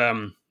it's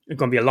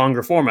going to be a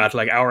longer format,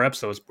 like our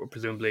episodes,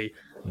 presumably.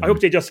 I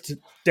hope they just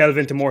delve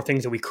into more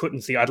things that we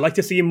couldn't see. I'd like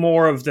to see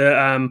more of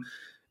the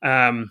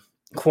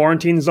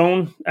quarantine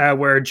zone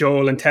where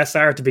Joel and Tess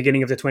are at the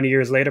beginning of the 20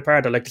 years later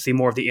part. I'd like to see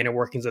more of the inner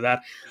workings of that.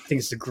 I think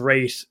it's a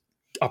great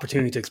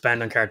opportunity to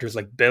expand on characters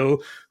like Bill,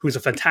 who's a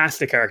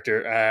fantastic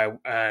character.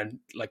 And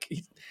like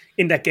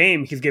in that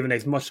game, he's given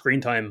as much screen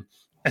time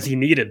as he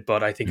needed,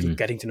 but I think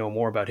getting to know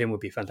more about him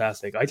would be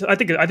fantastic. I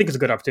think it's a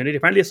good opportunity.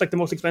 Apparently, it's like the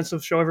most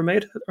expensive show ever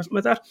made, or something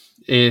like that.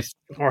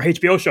 Or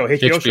HBO show.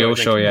 HBO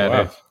show, yeah.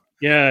 Wow.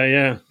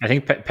 Yeah. I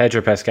think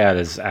Pedro Pascal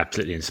is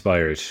absolutely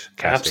inspired.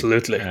 Casting.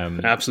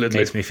 Absolutely.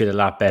 Makes me feel a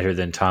lot better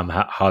than Tom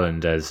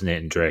Holland as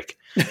Nathan Drake.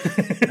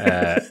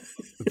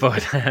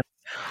 But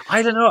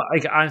I don't know.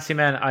 Like, honestly,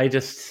 man,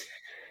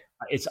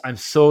 I'm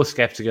so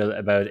skeptical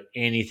about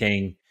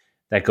anything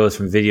that goes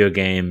from video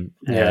game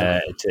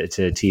to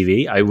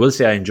TV. I will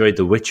say I enjoyed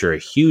The Witcher a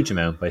huge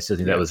amount, but I still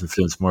think that was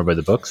influenced more by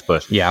the books.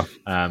 But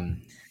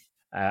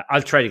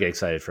I'll try to get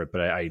excited for it.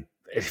 But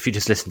if you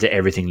just listen to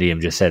everything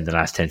Liam just said in the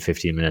last 10,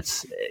 15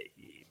 minutes,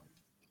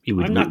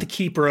 I'm not the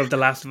keeper of The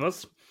Last of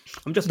Us.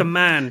 I'm just a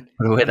man.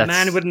 A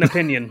man with an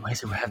opinion. Why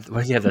do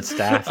you have that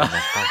staff?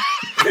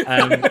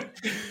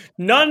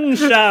 None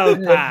shall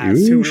pass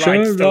who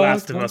likes The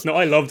Last of Us. No,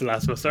 I love The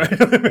Last of Us. Sorry.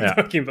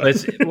 Talking about.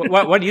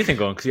 What do you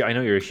think, Owen? Because I know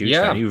you're a huge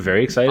fan. Are you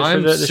very excited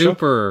for the show? I'm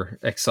super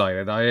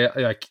excited.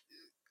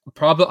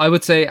 I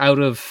would say out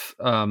of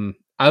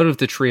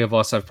the three of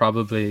us, I've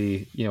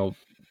probably,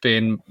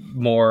 been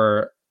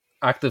more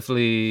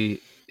actively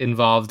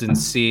involved in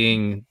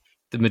seeing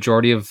the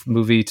majority of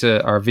movie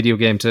to or video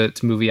game to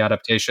movie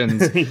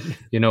adaptations.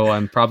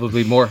 I'm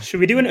probably more. Should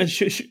we do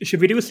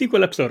a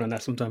sequel episode on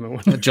that sometime?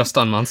 Just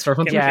on Monster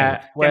Hunter?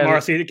 Get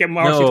Marcy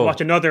to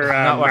watch another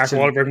Mark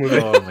Wahlberg movie.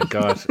 Oh my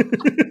god,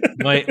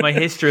 my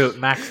history with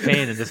Max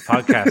Payne in this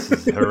podcast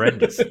is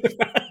horrendous.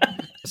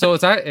 So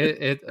it's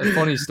a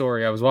funny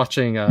story. I was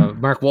watching.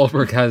 Mark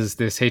Wahlberg has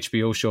this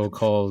HBO show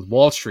called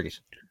Wall Street,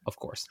 of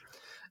course.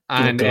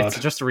 And it's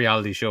just a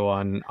reality show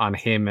on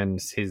him and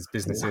his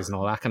businesses and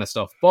all that kind of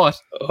stuff. But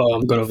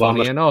I'm gonna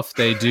funny enough,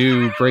 they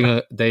do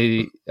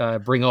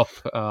bring up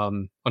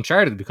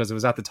Uncharted, because it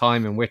was at the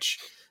time in which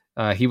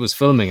he was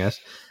filming it,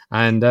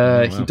 and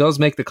he does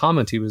make the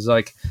comment. He was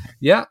like,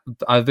 "Yeah,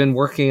 I've been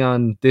working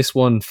on this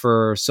one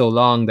for so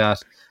long that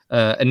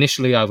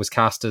initially I was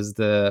cast as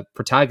the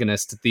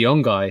protagonist, the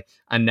young guy,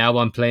 and now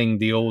I'm playing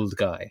the old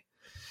guy."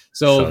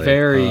 So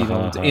very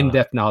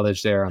in-depth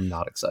knowledge there. I'm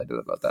not excited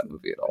about that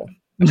movie at all.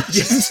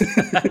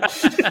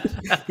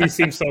 He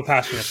seems so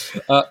passionate.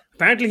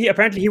 Apparently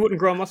he wouldn't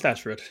grow a mustache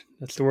for it.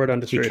 That's the word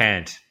on the street. He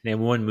can't. Name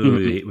one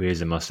movie where he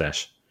has a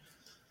mustache.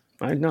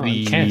 I know.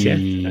 You can't, yeah.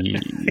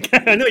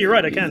 I know, you're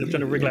right. I can't. I'm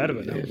trying to wriggle out of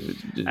it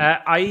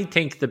now. I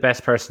think the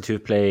best person to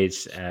have played,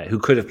 who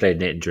could have played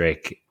Nathan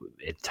Drake,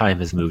 time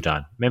has moved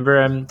on.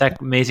 Remember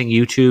that amazing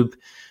YouTube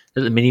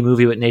little mini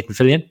movie with Nathan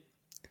Fillion?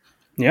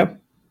 Yep.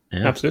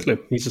 Yeah. Absolutely.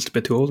 He's just a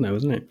bit too old now,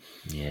 isn't he?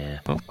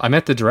 Yeah. Well, I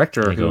met the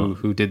director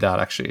who did that,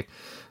 actually.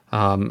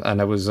 And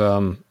it was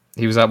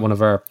he was at one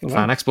of our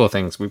Fan Expo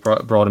things. We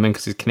brought him in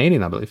because he's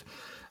Canadian, I believe.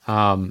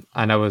 And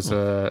it was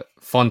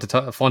fun to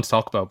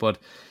talk about. But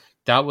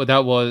that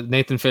was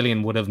Nathan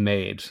Fillion would have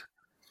made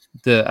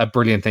a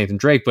brilliant Nathan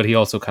Drake, but he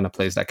also kind of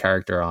plays that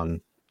character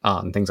on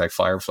things like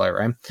Firefly,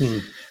 right?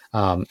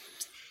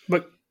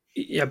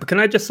 But can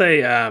I just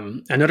say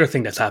another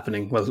thing that's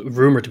happening? Well,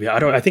 rumored to be.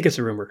 I think it's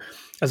a rumor.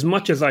 As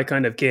much as I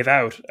kind of gave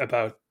out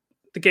about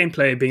the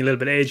gameplay being a little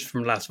bit aged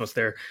from Last of Us,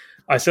 there,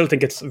 I still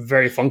think it's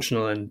very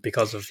functional, and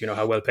because of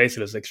how well paced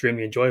it is,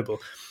 extremely enjoyable.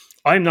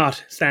 I'm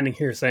not standing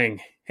here saying,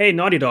 "Hey,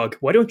 Naughty Dog,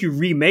 why don't you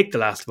remake The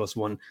Last of Us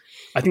 1?"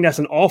 I think that's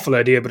an awful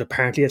idea, but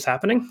apparently it's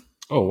happening.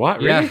 Oh, what?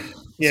 Really?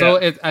 Yeah. So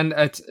it's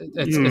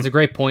a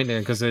great point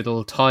there, because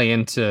it'll tie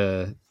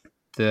into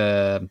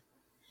the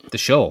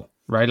show.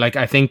 Right, like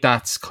I think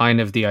that's kind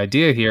of the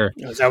idea here.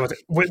 Is that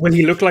will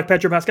he look like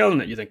Pedro Pascal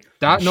in it? You think?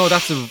 That's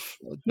a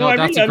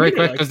great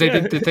question, because they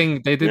did the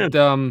thing they did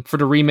for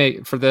the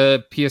remake for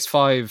the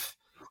PS5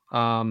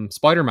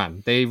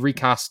 Spider-Man. They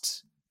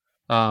recast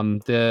they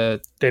changed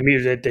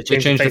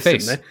the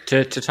face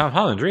to Tom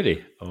Holland,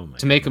 really? Oh my!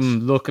 To make him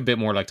look a bit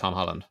more like Tom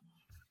Holland.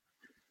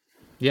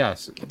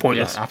 Yes,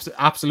 pointless. Yeah,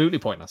 absolutely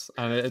pointless,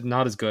 and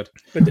not as good.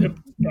 But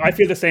I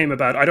feel the same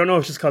about. I don't know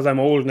if it's just because I'm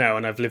old now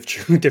and I've lived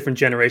through different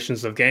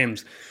generations of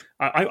games.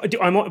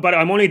 I'm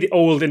only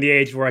old in the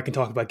age where I can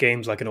talk about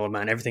games like an old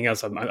man. Everything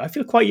else, I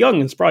feel quite young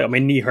and spry. My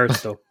knee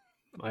hurts though.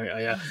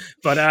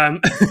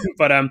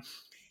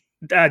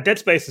 Dead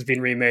Space has been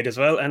remade as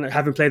well, and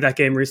having played that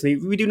game recently,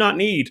 we do not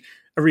need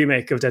a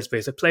remake of Dead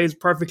Space. It plays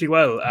perfectly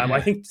well.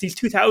 I think these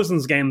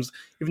 2000s games,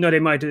 even though they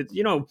might,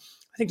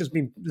 I think there's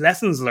been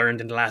lessons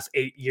learned in the last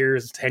 8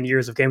 years, 10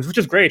 years of games, which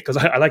is great, because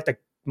I like that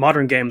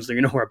modern games that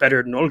are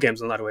better than old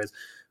games in a lot of ways.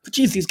 But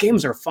geez, these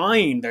games are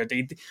fine. They're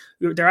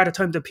at a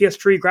time the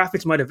PS3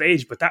 graphics might have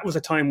aged, but that was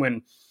a time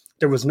when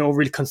there was no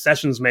real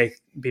concessions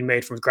being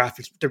made from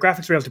graphics. The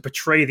graphics were able to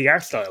portray the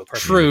art style perfectly.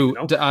 True.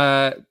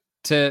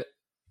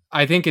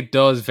 I think it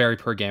does vary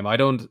per game.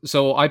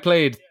 So I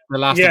played The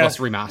Last of Us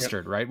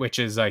Remastered, right? Which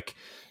is like,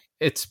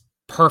 it's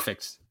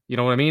perfect. You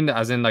know what I mean?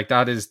 As in, like,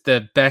 that is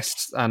the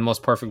best and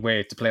most perfect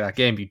way to play that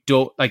game. You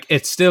don't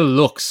it still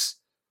looks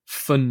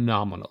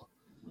phenomenal,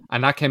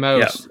 and that came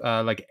out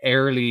like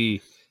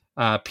early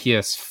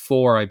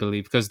PS4, I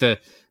believe, because the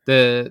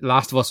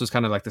Last of Us was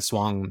kind of like the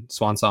swan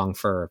song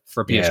for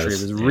PS3. It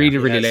was really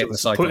late in the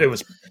cycle. It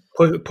was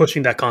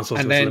pushing that console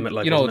to its limit.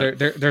 Like,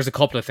 there's a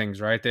couple of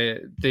things, right?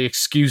 The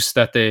excuse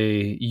that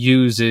they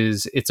use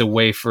is it's a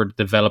way for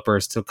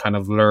developers to kind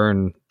of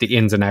learn the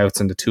ins and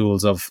outs and the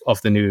tools of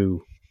the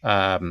new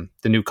the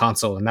new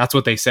console, and that's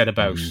what they said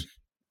about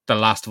The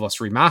Last of Us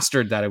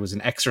Remastered, that it was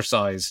an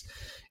exercise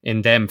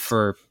in them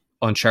for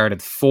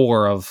Uncharted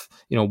 4 of,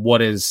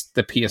 what is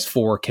the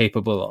PS4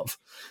 capable of.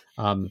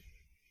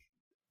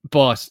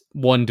 But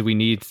one, do we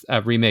need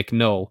a remake?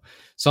 No.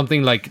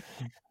 Something like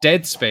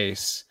Dead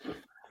Space,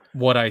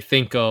 what I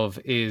think of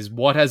is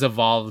what has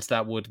evolved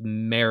that would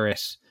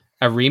merit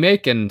a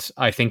remake. And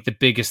I think the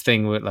biggest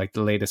thing with like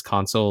the latest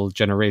console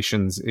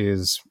generations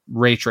is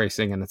ray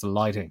tracing and its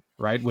lighting,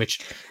 right?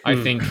 Which I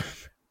think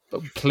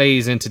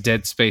plays into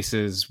Dead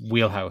Space's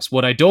wheelhouse.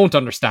 What I don't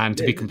understand,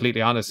 to be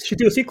completely honest, they should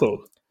do a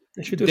sequel.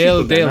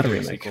 They'll do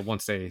a sequel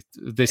once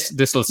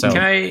this will sell.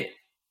 Can I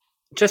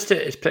just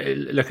to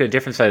look at a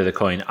different side of the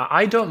coin?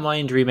 I don't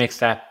mind remakes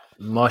that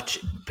much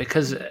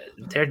because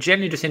they're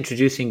generally just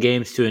introducing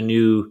games to a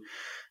new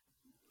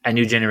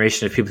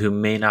generation of people who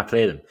may not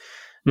play them.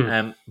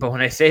 But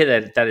when I say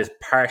that is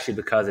partially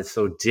because it's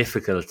so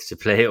difficult to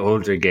play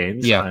older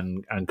games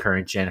on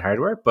current gen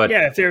hardware. But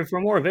if they're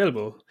more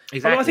available.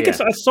 Exactly. Although I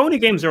think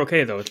Sony games are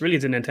okay though. It's really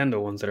the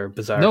Nintendo ones that are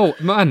bizarre. No,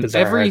 man,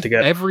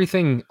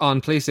 everything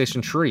on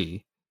PlayStation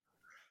 3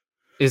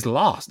 is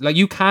lost. Like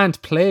you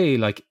can't play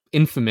like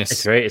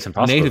Infamous it's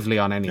impossible. Natively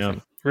on anything.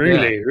 No.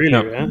 Really?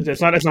 Yeah?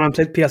 It's not on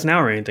PS Now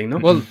or anything, no?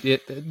 Well,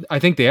 I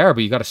think they are,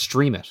 but you got to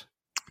stream it.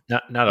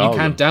 Not all. You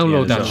can't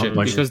download that shit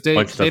because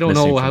they don't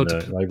know how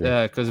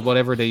to. Because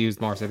whatever they used,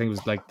 Mars, I think it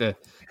was like the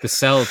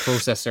Cell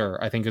processor.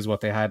 I think is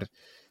what they had,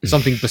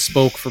 something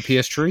bespoke for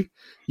PS3.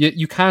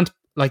 You can't,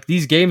 like,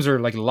 these games are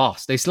like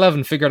lost. They still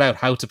haven't figured out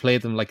how to play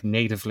them like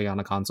natively on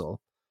a console.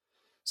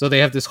 So they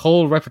have this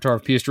whole repertoire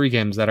of PS3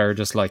 games that are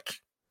just like.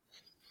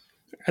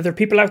 Are there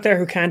people out there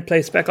who can't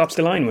play Spec Ops: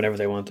 The Line whenever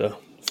they want to?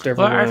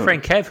 Well, our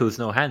friend Kev, who's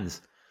no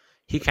hands,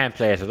 he can't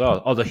play it at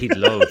all. Although he'd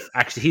love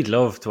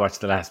to watch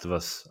The Last of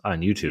Us on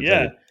YouTube.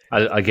 Yeah,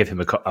 I'll give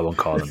him a call. I won't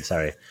call him.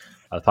 Sorry,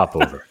 I'll pop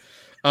over.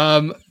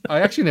 I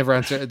actually never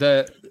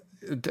answered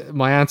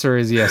my answer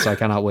is yes. I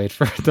cannot wait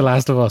for The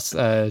Last of Us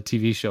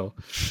TV show.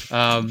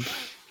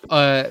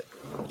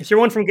 It's your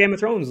one from Game of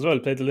Thrones as well.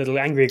 Played the little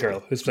angry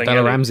girl who's playing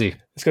Bella Ramsey.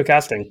 It's good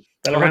casting.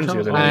 Bella Ramsey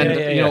was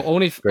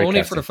only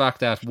for the fact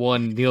that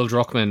one, Neil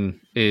Druckmann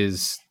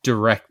is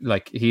direct,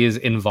 like he is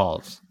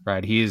involved,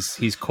 right?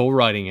 He's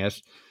co-writing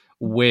it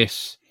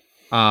with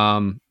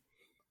I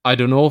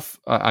don't know if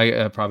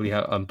I probably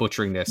I'm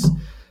butchering this,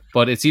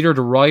 but it's either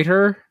the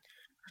writer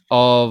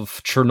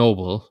of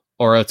Chernobyl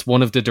or it's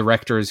one of the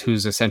directors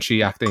who's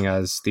essentially acting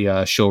as the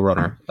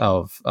showrunner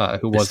of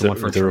who was the one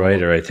for the Chernobyl.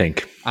 writer, I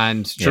think.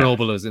 And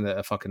Chernobyl is in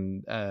a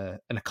fucking an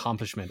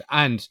accomplishment,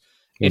 and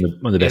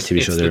one of the best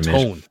TV shows ever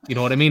made. You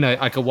know what I mean?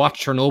 I could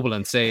watch Chernobyl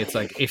and say it's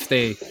like if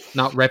they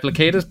not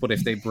replicate it, but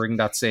if they bring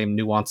that same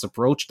nuanced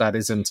approach, that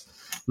isn't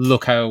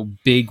look how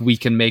big we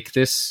can make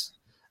this,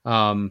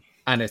 and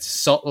it's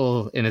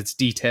subtle in its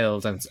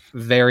details and it's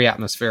very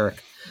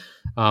atmospheric.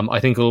 I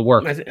think it'll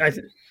work.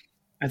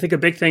 I think a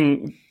big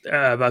thing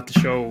about the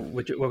show,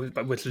 which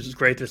is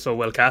great, that it's so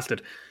well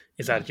casted,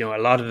 is that a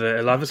lot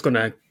of it's going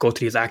to go to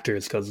these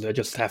actors because I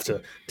just have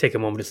to take a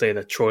moment to say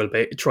that Troy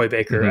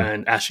Baker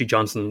and Ashley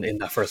Johnson in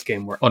that first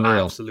game were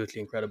unreal, absolutely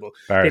incredible.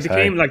 They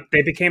became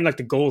like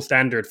the gold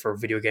standard for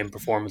video game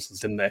performances,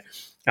 didn't they?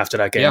 After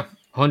that game,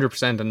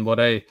 100%. And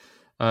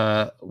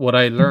what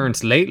I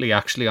learned lately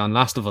actually on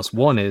Last of Us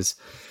 1 is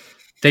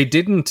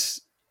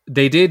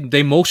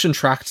they motion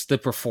tracked the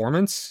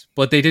performance,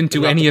 but they didn't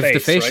do any of the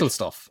facial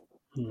stuff.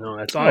 No,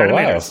 it's all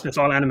animators. Wow. It's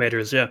all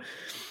animators, yeah.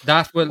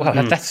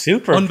 That's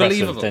super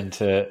unbelievable.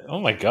 Oh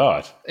my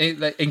god,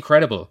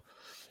 incredible.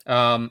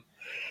 To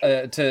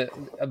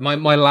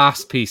my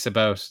last piece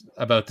about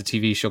the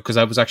TV show, because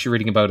I was actually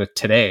reading about it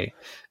today,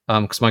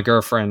 because my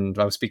girlfriend,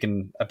 I was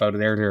speaking about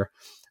it earlier.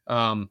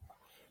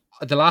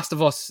 The Last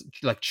of Us,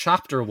 like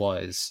chapter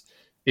wise,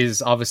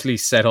 is obviously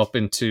set up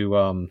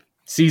into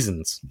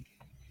seasons.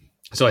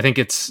 So I think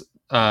it's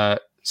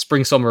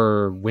spring,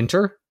 summer,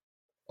 winter,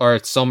 or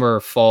it's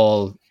summer,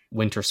 fall,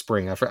 winter,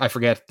 spring. I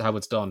forget how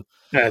it's done.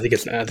 I think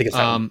it's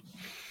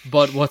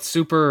but what's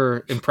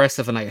super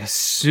impressive, and I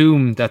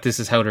assume that this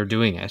is how they're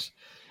doing it,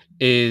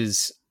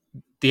 is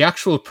the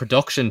actual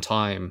production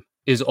time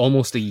is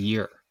almost a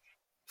year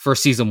for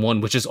season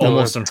 1, which is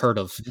almost unheard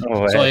of.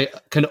 So I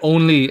can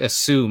only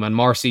assume, and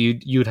Marcy,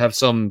 you'd have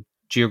some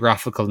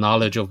geographical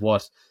knowledge of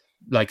what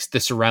like the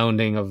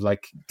surrounding of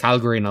like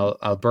Calgary and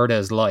Alberta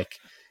is like.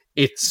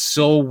 It's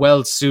so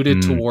well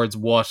suited towards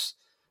what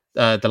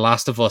The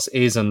Last of Us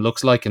is and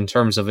looks like in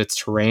terms of its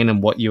terrain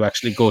and what you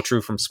actually go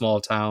through from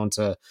small town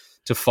to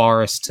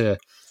forest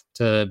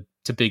to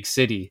big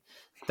city,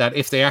 that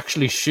if they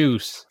actually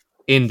shoot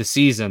in the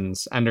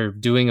seasons and they're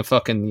doing a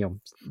fucking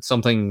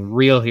something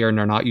real here and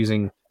they're not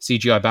using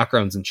CGI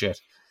backgrounds and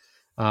shit,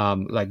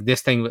 like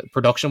this thing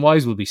production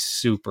wise will be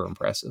super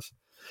impressive.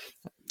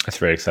 That's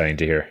very exciting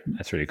to hear.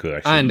 That's really cool,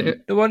 actually.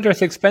 And no wonder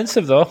it's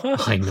expensive, though.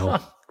 I know.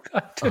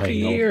 God, it took a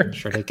year.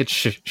 Sure, they could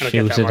shoot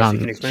it on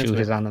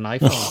an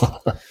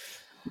iPhone.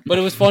 But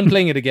it was fun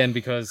playing it again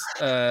because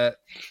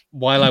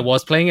while I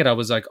was playing it, I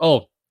was like,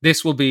 "Oh,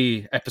 this will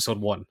be episode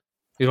 1."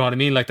 You know what I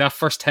mean? Like that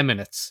first 10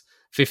 minutes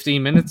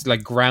 15 minutes,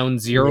 like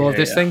ground zero of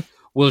this Yeah. thing,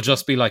 will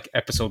just be like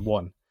episode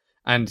 1.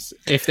 And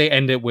if they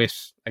end it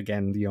with,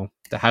 again,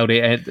 how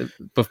they end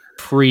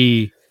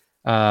pre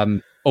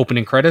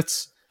opening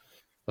credits,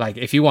 like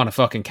if you want to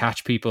fucking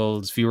catch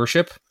people's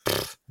viewership,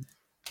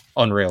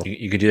 unreal.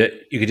 You could do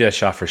it. You could do it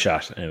shot for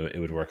shot, and it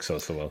would work so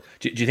well.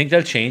 Do you think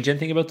they'll change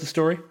anything about the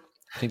story?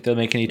 Think they'll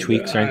make any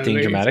tweaks or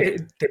anything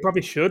dramatic? They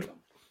probably should,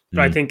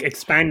 but I think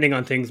expanding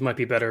on things might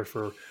be better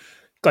for.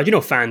 God,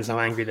 fans how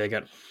angry they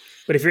get.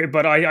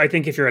 But I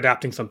think if you're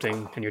adapting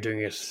something and you're doing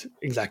it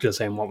exactly the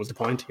same, what was the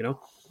point?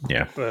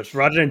 Yeah. But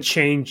rather than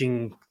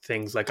changing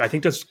things, like I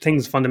think there's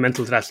things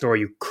fundamental to that story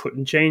you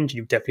couldn't change.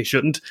 You definitely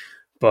shouldn't.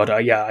 But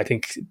I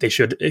think they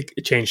should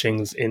change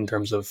things in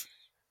terms of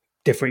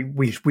different.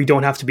 We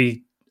don't have to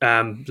be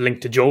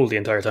linked to Joel the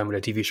entire time with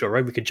a TV show,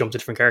 right? We could jump to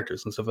different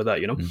characters and stuff like that.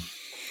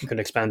 We can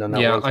expand on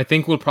that. Yeah, world. I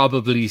think we'll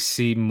probably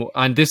see more.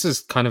 And this is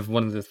kind of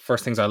one of the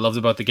first things I loved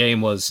about the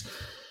game was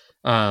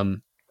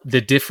the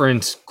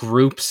different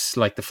groups,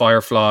 like the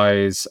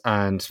Fireflies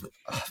and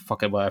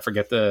I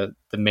forget the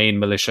main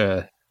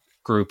militia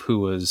group who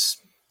was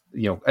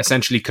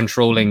essentially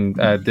controlling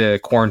the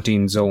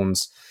quarantine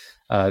zones.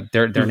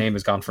 Their name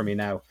is gone for me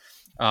now,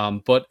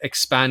 but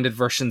expanded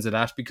versions of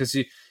that, because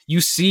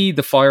you see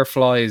the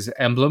Fireflies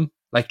emblem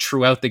like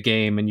throughout the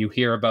game, and you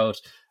hear about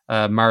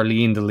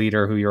Marlene, the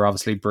leader, who you're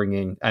obviously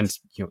bringing, and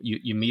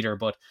you meet her,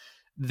 but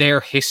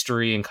their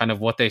history and kind of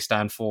what they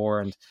stand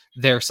for and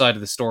their side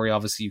of the story,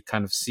 obviously you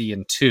kind of see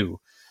in 2.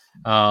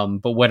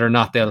 But whether or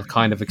not they'll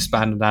kind of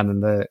expand on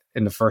that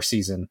in the first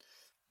season,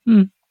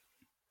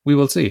 we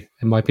will see.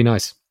 It might be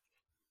nice.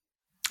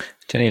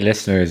 To any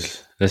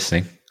listeners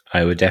listening,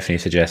 I would definitely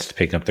suggest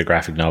picking up the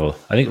graphic novel.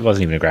 I think it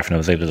wasn't even a graphic novel; it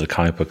was like a little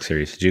comic book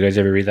series. Did you guys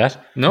ever read that?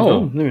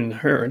 No. I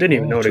didn't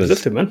even know it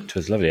existed, man. It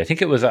was lovely. I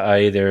think it was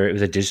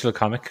a digital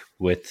comic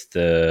with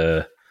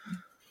the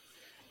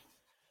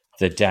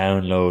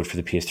download for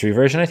the PS3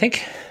 version, I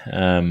think.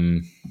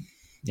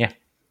 Yeah,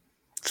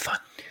 it's fun.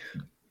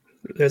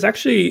 There's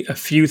actually a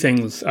few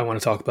things I want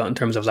to talk about in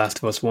terms of Last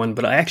of Us 1,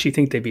 but I actually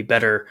think they'd be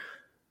better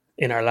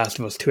in our Last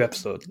of Us 2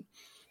 episode.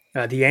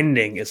 The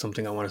ending is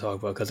something I want to talk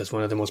about because it's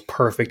one of the most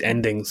perfect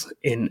endings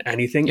in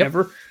anything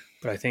ever.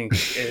 But I think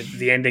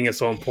the ending is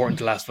so important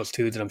to Last of Us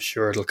 2 that I'm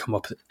sure it'll come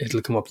up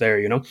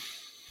there,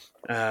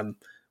 I'm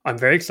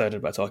very excited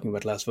about talking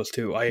about Last of Us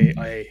 2.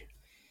 I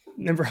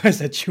remember I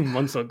said 2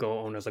 months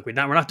ago, and I was like, we're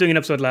not doing an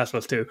episode of Last of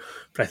Us 2,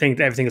 but I think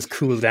everything has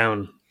cooled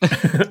down on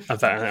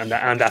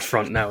that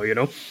front now,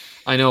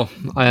 I know,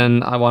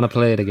 and I want to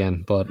play it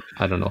again, but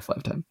I don't know if I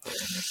have time.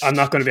 I'm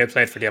not going to be able to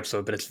play it for the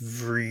episode, but it's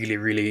really,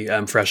 really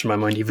fresh in my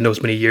mind, even though it's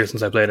been a year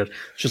since I played it.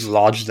 It's just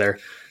lodged there.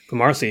 But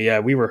Marcy,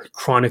 we were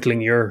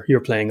chronicling your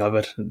playing of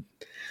it.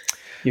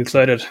 You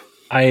excited?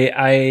 I'm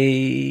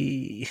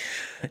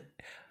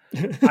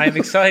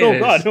excited. Oh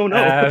God, no.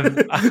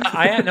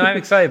 I'm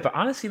excited, but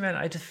honestly, man,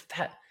 I don't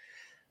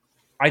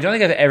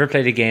think I've ever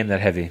played a game that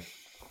heavy.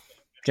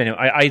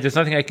 Genuinely, there's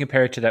nothing I can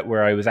compare it to that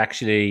where I was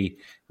actually,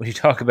 when you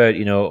talk about,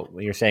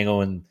 when you're saying,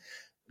 when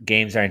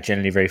games aren't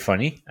generally very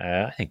funny.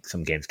 I think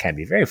some games can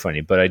be very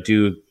funny, but I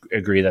do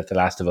agree that The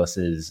Last of Us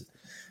is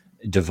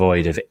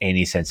devoid of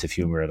any sense of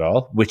humor at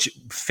all, which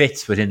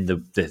fits within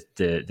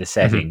the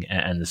setting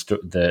and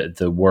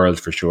the world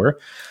for sure.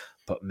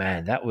 But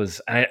man, that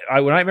was I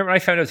remember when I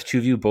found out the two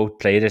of you both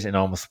played it in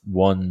almost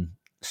one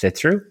sit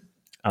through.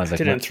 I was like,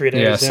 did it in 3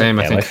 days. Yeah, same.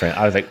 I think.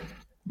 I was like,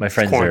 my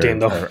friends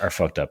are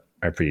fucked up,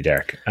 are pretty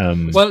dark.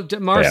 Well,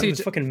 Marcy,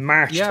 it's fucking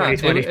March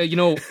 2020.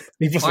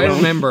 I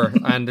remember,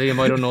 and Liam,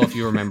 I don't know if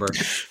you remember,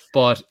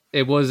 but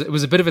it was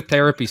a bit of a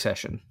therapy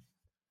session,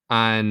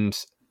 and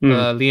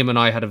Liam and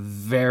I had a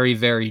very,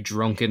 very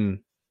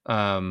drunken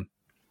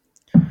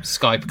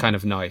Skype kind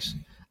of night,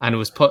 and it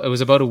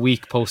was about a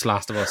week post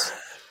Last of Us.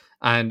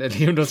 And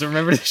Liam doesn't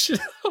remember this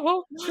shit.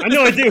 I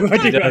know I do.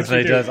 He does.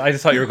 I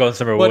just thought you were going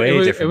somewhere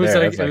way different.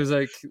 It was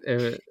like,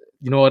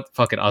 you know what?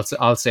 Fuck it.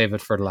 I'll save it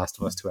for the Last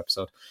of Us 2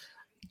 episode.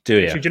 Do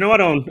you? So, do you know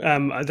what? On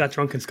that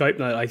drunken Skype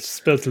night, I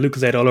spilled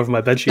Lucozade all over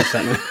my bedsheets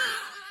that night.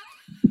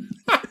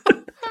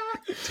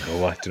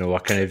 Don't know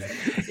what kind of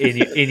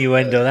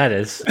innuendo that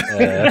is.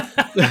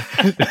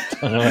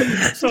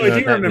 So I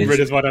do remember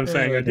it, is what I'm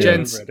saying. I do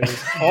remember it. It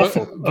was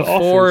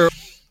awful.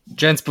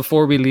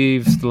 Before we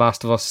leave The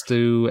Last of Us,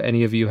 do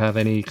any of you have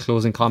any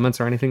closing comments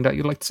or anything that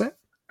you'd like to say?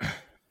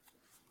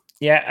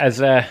 Yeah, as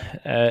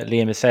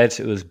Liam has said,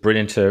 it was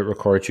brilliant to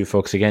record you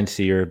folks again to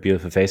see your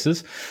beautiful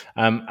faces.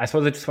 I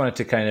suppose I just wanted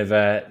to kind of,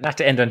 not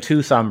to end on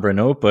too somber a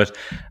note, but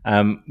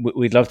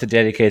we'd love to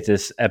dedicate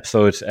this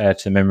episode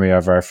to memory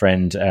of our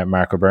friend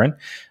Mark O'Byrne,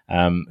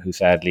 who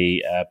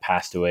sadly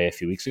passed away a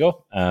few weeks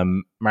ago.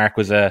 Mark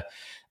was a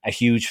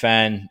huge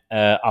fan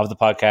of the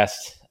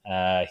podcast.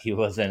 He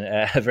was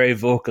a very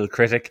vocal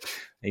critic.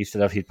 I used to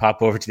love he'd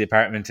pop over to the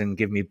apartment and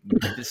give me,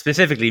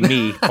 specifically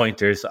me,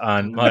 pointers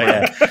on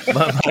my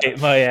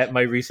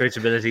research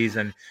abilities.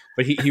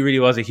 But he really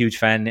was a huge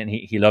fan, and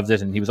he loved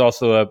it. And he was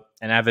also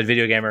an avid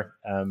video gamer,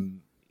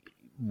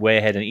 way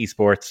ahead in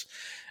esports.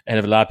 and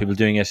have a lot of people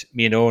doing it.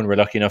 Me and Owen were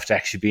lucky enough to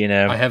actually be in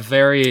a. I have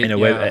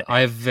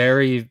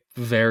very,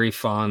 very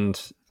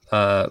fond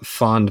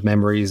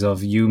memories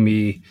of you,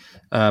 me,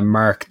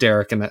 Mark,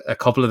 Derek, and a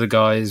couple of the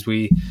guys.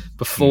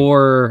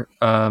 Before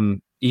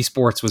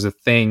esports was a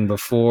thing,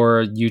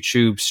 before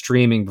YouTube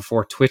streaming,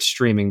 before Twitch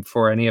streaming,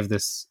 before any of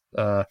this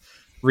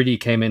really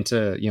came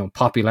into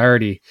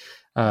popularity.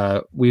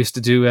 We used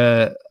to do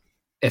a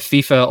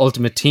FIFA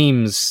Ultimate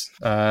Teams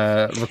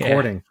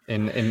recording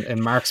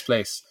in Mark's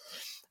place.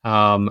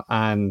 And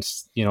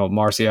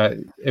Marcy,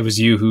 it was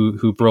you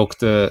who broke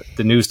the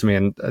news to me,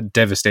 and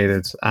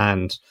devastated,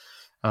 and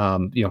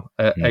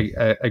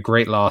a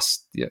great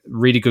loss.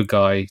 Really good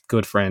guy,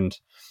 good friend.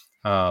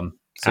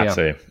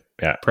 Absolutely,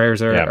 yeah.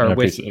 Prayers are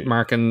with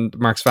Mark and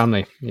Mark's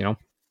family. Yeah,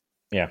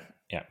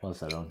 well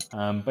said on.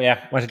 But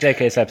yeah, I want to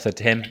dedicate this episode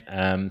to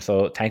him.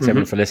 So thanks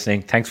everyone for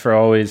listening. Thanks for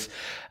always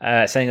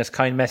sending us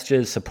kind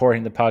messages,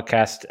 supporting the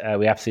podcast.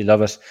 We absolutely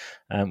love it.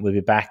 We'll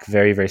be back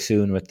very, very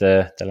soon with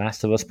the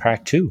Last of Us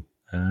Part 2.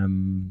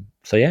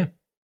 So yeah.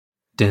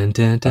 Dun,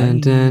 dun,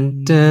 dun,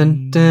 dun,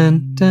 dun,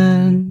 dun,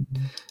 dun.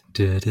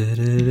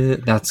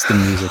 That's the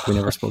music. We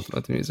never spoke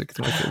about the music. It's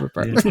my favorite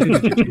part.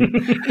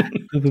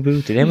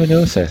 Did anyone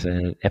notice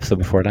that episode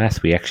before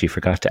last we actually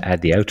forgot to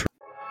add the outro?